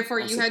 and therefore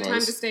you had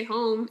time to stay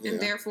home, and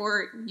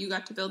therefore you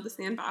got to build the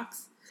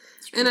sandbox.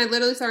 And I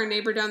literally saw our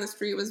neighbor down the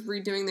street was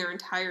redoing their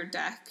entire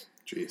deck.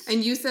 Jeez.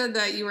 And you said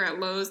that you were at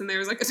Lowe's and there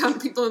was like a ton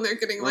of people in there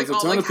getting like There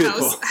was a all ton like of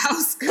people.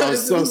 house goods. I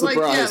was so And, like,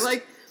 yeah, surprised.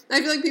 like I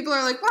feel like people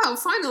are like, wow,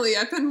 finally,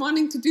 I've been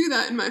wanting to do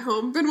that in my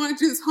home. Been wanting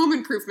to do this home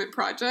improvement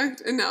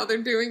project, and now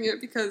they're doing it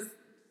because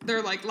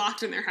they're like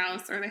locked in their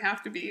house, or they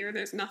have to be, or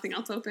there's nothing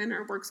else open,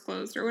 or work's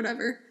closed, or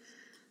whatever.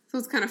 So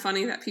it's kind of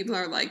funny that people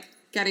are like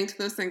getting to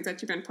those things that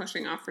you've been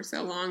pushing off for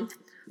so long.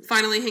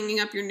 Finally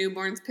hanging up your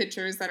newborn's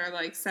pictures that are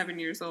like 7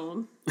 years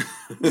old.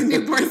 The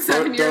newborn's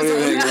 7 years Don't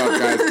old. even hang now. it up,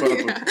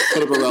 guys. Yeah.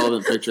 Put up a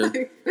relevant picture.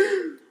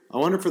 I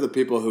wonder for the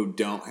people who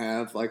don't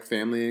have like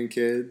family and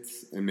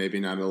kids and maybe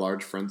not a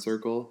large friend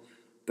circle,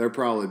 they're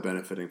probably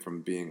benefiting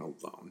from being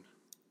alone.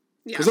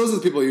 Yeah. Because those are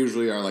the people who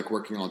usually are like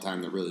working all the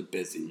time. They're really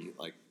busy,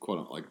 like quote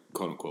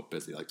unquote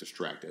busy, like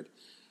distracted.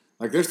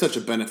 Like there's such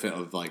a benefit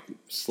of like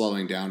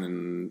slowing down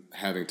and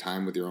having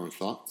time with your own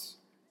thoughts.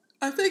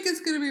 I think it's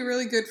going to be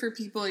really good for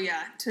people,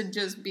 to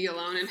just be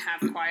alone and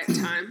have quiet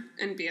time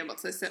and be able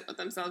to sit with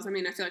themselves. I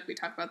mean, I feel like we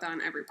talk about that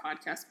on every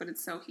podcast, but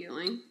it's so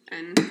healing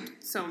and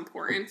so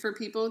important for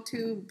people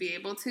to be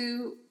able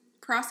to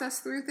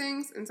process through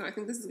things. And so I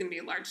think this is going to be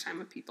a large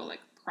time of people,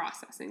 like,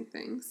 processing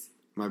things.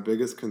 My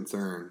biggest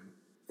concern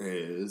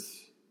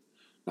is...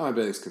 Not my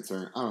biggest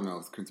concern. I don't know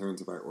if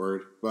concern's the right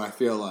word. But I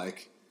feel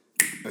like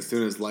as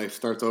soon as life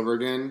starts over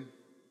again,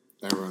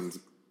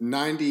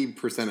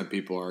 90% of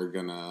people are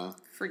going to...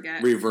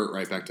 revert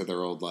right back to their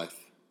old life.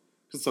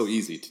 It's so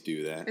easy to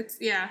do that.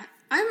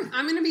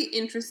 I'm going to be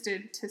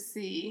interested to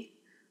see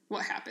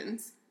what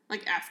happens,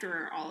 like,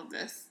 after all of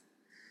this.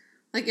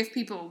 Like, if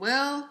people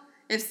will,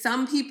 if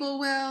some people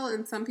will,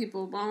 and some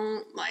people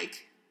won't.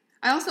 Like,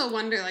 I also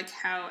wonder, like,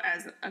 how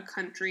as a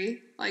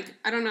country, like,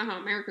 I don't know how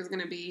America's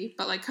going to be,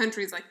 but, like,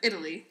 countries like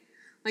Italy,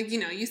 like,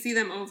 you see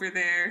them over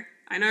there.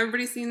 I know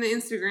everybody's seen the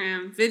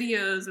Instagram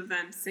videos of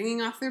them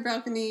singing off their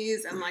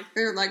balconies, and, like,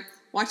 they're, like,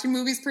 watching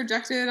movies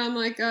projected on,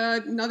 like,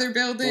 another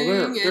building.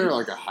 Well, they're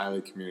like a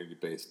highly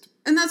community-based.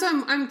 And that's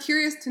why I'm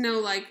curious to know,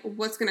 like,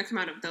 what's going to come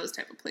out of those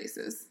type of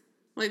places.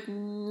 Like,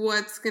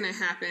 what's going to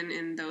happen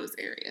in those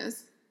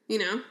areas,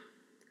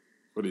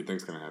 What do you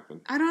think's going to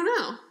happen? I don't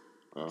know.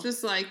 Oh.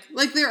 Just, like,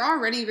 they're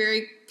already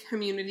very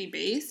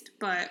community-based,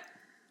 but,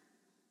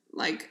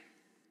 like,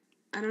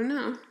 I don't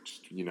know.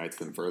 Just unites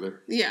them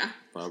further? Yeah.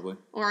 Probably.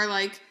 Or,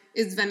 like,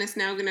 is Venice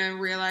now going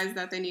to realize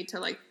that they need to,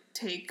 like,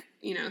 take...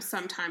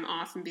 some time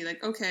off and be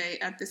like, okay,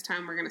 at this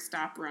time we're going to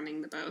stop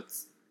running the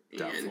boats.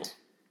 Doubtful. And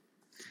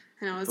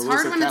I know it's But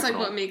hard what's when the it's like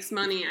capital? what makes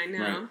money. I know,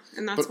 Right.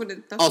 and that's but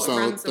that's also, what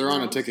runs the they're on a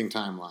world. ticking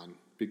timeline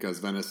because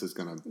Venice is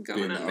going to be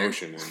Going in the under.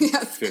 ocean in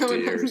Yes, 50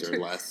 going years under. or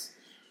less.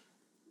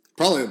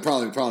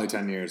 Probably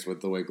 10 years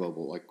with the way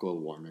global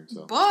warming.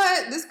 So,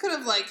 But this could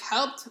have like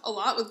helped a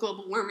lot with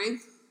global warming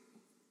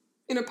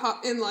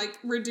in like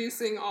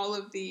reducing all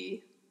of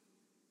the,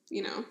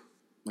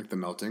 like the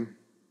melting.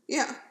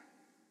 Yeah.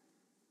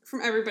 From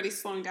everybody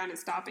slowing down and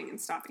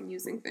stopping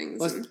using things.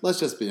 Let's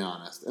just be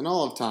honest. In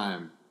all of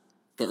time,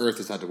 the Earth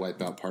has had to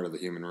wipe out part of the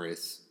human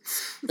race.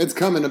 It's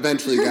coming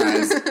eventually,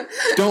 guys.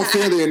 Don't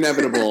fear the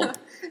inevitable.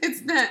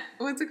 It's that,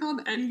 what's it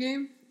called?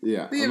 Endgame?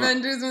 Yeah. The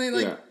Avengers when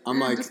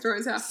he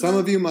destroys half some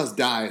of you must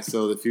die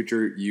so the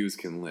future yous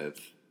can live.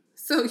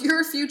 So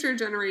your future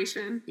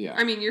generation. Yeah.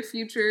 I mean, your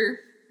future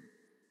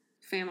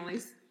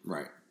families.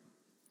 Right.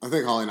 I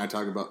think Holly and I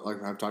talk about,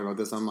 like, I've talked about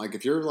this. I'm like,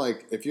 if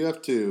you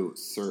have to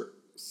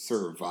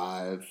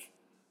survive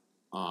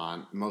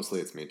on, mostly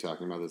it's me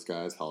talking about this,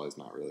 guys. Holly's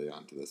not really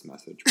onto this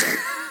message, but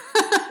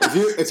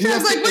if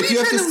you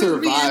have to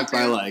survive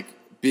by like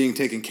being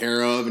taken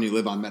care of and you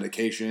live on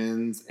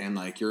medications and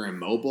like you're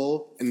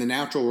immobile in the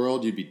natural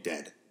world, you'd be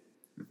dead.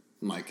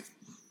 I'm like,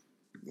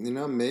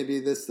 maybe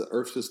the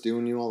Earth's just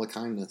doing you all the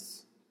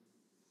kindness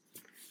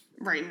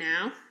right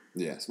now.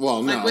 Yes.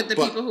 Well, no, like with the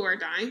people who are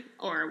dying,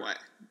 or what?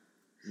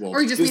 Well,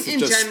 or you just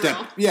mean in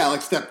general?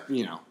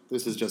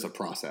 This is just a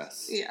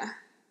process. Yeah.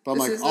 But I'm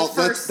like,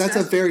 that's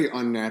a very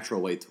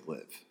unnatural way to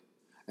live.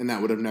 And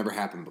that would have never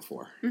happened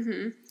before.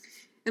 Mm-hmm.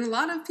 And a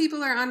lot of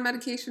people are on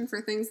medication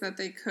for things that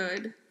they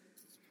could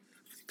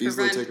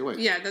easily take away.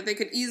 Yeah, that they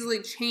could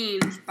easily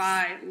change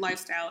by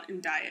lifestyle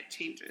and diet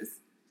changes.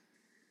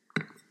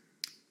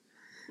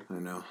 I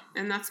know.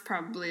 And that's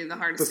probably the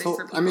hardest thing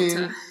for people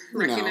to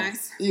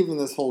recognize. Even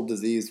this whole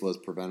disease was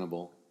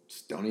preventable.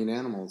 Just don't eat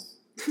animals.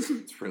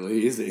 It's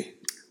really easy.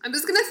 I'm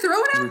just gonna throw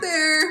it out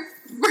there.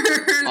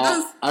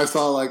 I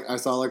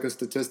saw a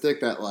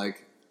statistic that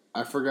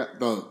I forgot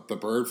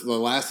the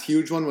last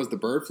huge one was the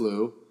bird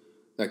flu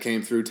that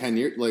came through 10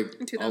 years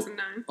in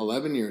 2009,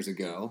 11 years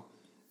ago,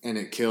 and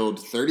it killed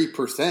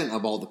 30%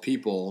 of all the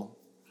people,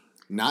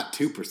 not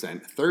 2%,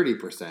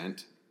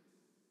 30%.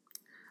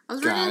 I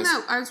was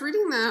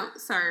reading that.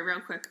 Sorry, real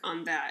quick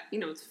on that.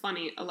 It's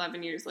funny.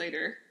 11 years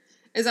later.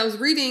 Is I was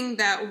reading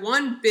that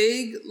one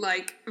big,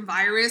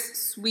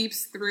 virus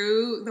sweeps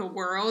through the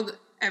world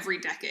every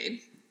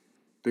decade.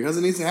 Because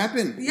it needs to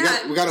happen.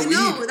 Yeah, we got to weed.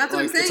 No, that's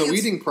what I'm saying. It's a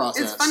weeding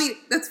process. It's funny.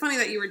 That's funny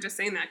that you were just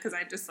saying that because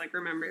I just,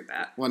 remembered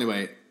that. Well,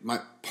 anyway,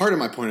 part of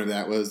my point of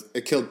that was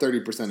it killed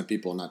 30% of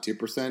people, not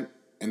 2%,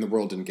 and the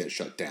world didn't get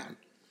shut down.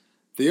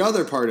 The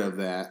other part of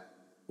that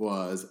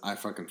was, I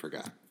fucking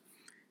forgot.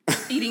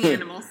 Eating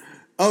animals.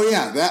 Oh,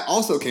 yeah, that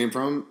also came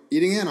from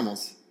eating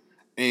animals.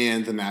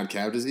 And the mad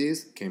cow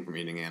disease came from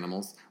eating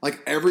animals.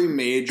 Like, every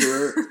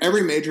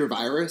major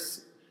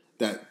virus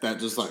that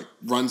just, like,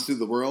 runs through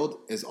the world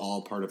is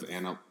all part of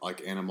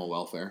animal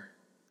welfare.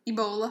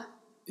 Ebola,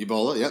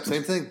 yep,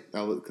 same thing.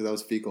 Because that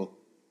was fecal.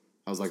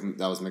 That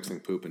was mixing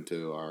poop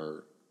into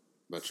our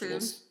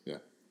vegetables. Food. Yeah.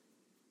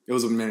 It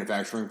was when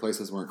manufacturing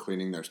places weren't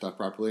cleaning their stuff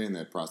properly, and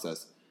they'd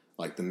process,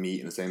 like, the meat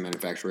in the same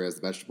manufacturer as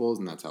the vegetables,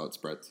 and that's how it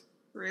spreads.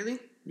 Really?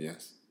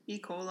 Yes. E.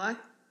 coli?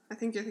 I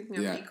think you're thinking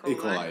of E. coli. E. E.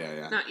 coli,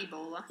 yeah. Not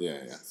Ebola.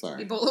 Yeah,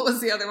 sorry. Ebola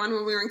was the other one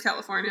when we were in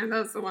California.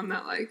 That was the one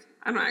that, like,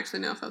 I don't actually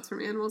know if that's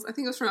from animals. I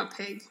think it was from a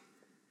pig.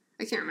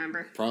 I can't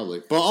remember.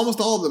 Probably. But almost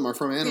all of them are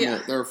from animals.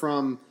 Yeah. They're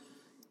from...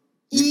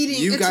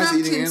 Eating. You guys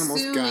eating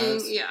animals,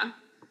 guys. Yeah.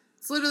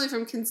 It's literally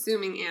from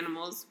consuming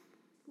animals,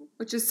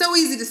 which is so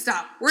easy to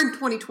stop. We're in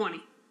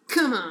 2020.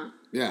 Come on.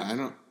 Yeah, I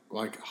don't...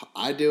 Like,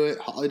 I do it,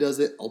 Holly does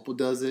it, Opal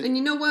does it. And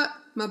you know what?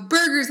 My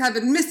burgers have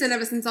been missing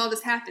ever since all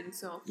this happened,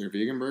 so... Your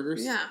vegan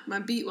burgers? Yeah, my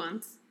beet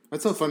ones.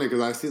 That's so funny,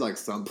 because I see, like,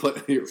 some...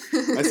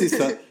 I see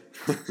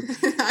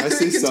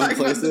some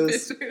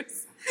places...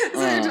 That's what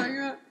you're talking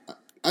about?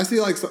 I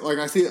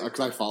see, because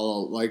I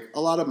follow, like,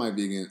 a lot of my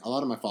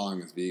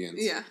following is vegans.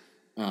 Yeah.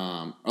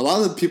 A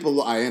lot of the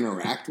people I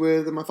interact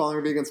with in my following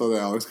are vegan, so they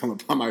always come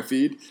up on my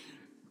feed.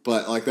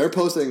 But, like, they're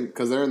posting,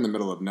 because they're in the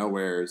middle of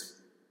nowheres,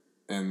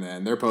 and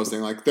then they're posting,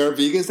 like, their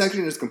vegan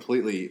section is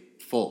completely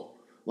full.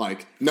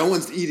 Like, no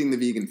one's eating the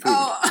vegan food.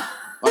 Oh.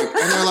 Like,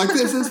 and they're like,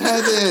 this is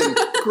heaven.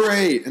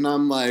 Great. And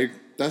I'm like,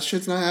 that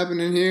shit's not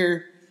happening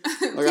here.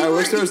 Like, I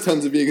wish there was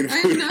tons of vegan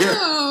food here. I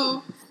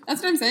know.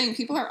 That's what I'm saying.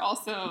 People are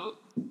also,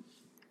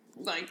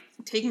 like,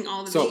 taking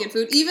all the vegan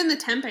food. Even the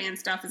tempeh and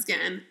stuff is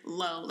getting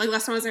low. Like,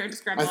 last time I was there, I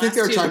just grabbed I think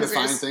they're trying to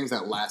find things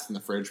that last in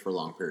the fridge for a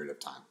long period of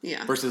time.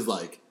 Yeah. Versus,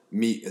 like,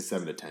 meat is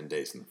 7 to 10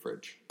 days in the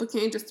fridge. But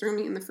can't you just throw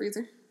meat in the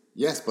freezer?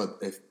 Yes, but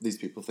if these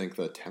people think if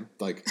they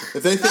think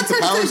the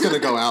power's going to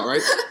go out,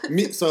 right?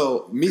 Meat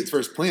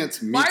versus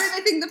plants. Why do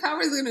they think the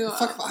power's going to go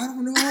out? I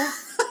don't know.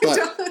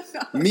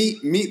 But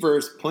meat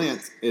versus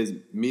plants is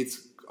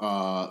meats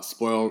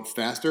spoil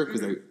faster because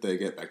they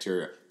get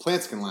bacteria.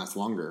 Plants can last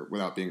longer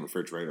without being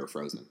refrigerated or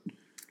frozen.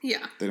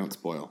 Yeah. They don't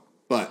spoil.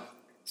 But,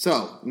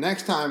 so,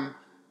 next time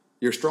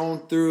you're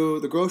strolling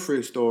through the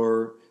grocery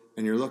store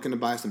and you're looking to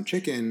buy some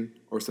chicken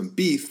or some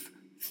beef,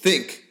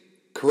 think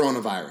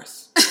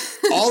coronavirus.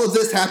 All of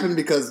this happened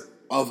because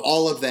of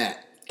all of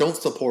that. Don't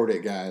support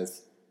it,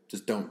 guys.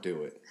 Just don't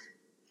do it.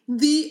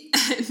 The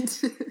end.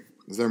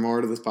 Is there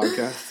more to this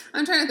podcast?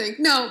 I'm trying to think.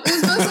 No, it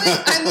was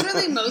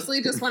I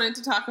mostly just wanted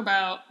to talk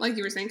about, like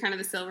you were saying, kind of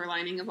the silver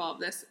lining of all of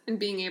this and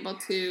being able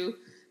to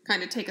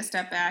kind of take a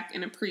step back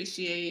and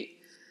appreciate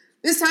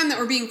this time that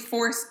we're being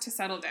forced to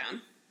settle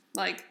down.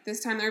 Like,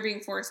 this time they're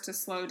being forced to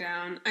slow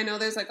down. I know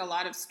there's, like, a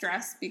lot of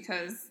stress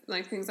because,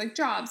 like, things like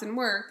jobs and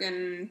work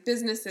and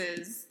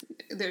businesses,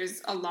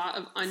 there's a lot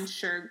of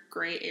unsure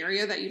gray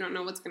area that you don't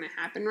know what's going to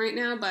happen right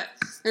now, but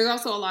there's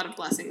also a lot of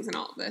blessings in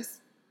all of this.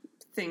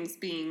 Things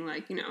being,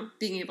 like, you know,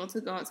 being able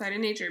to go outside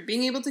in nature,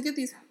 being able to get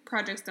these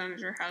projects done at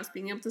your house,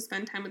 being able to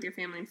spend time with your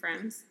family and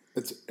friends.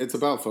 It's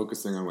about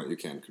focusing on what you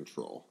can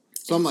control.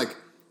 So I'm like,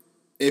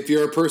 if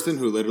you're a person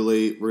who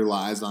literally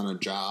relies on a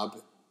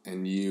job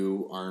and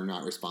you are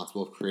not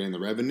responsible for creating the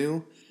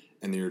revenue,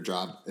 and your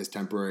job is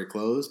temporarily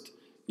closed,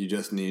 you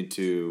just need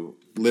to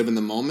live in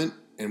the moment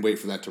and wait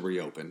for that to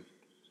reopen.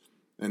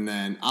 And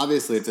then,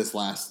 obviously, if this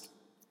lasts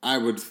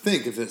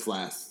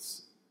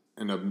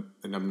an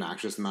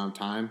obnoxious amount of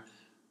time,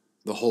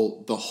 the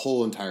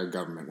whole entire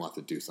government will have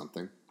to do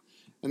something.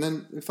 And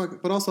then,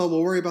 but also,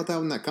 we'll worry about that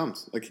when that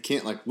comes. Like, you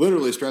can't, like,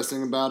 literally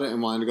stressing about it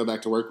and wanting to go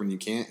back to work when you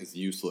can't is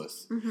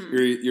useless. Mm-hmm.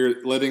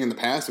 You're living in the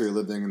past or you're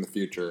living in the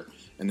future.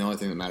 And the only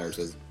thing that matters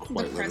is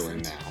quite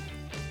literally now.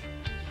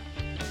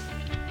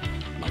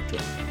 Mic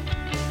drop.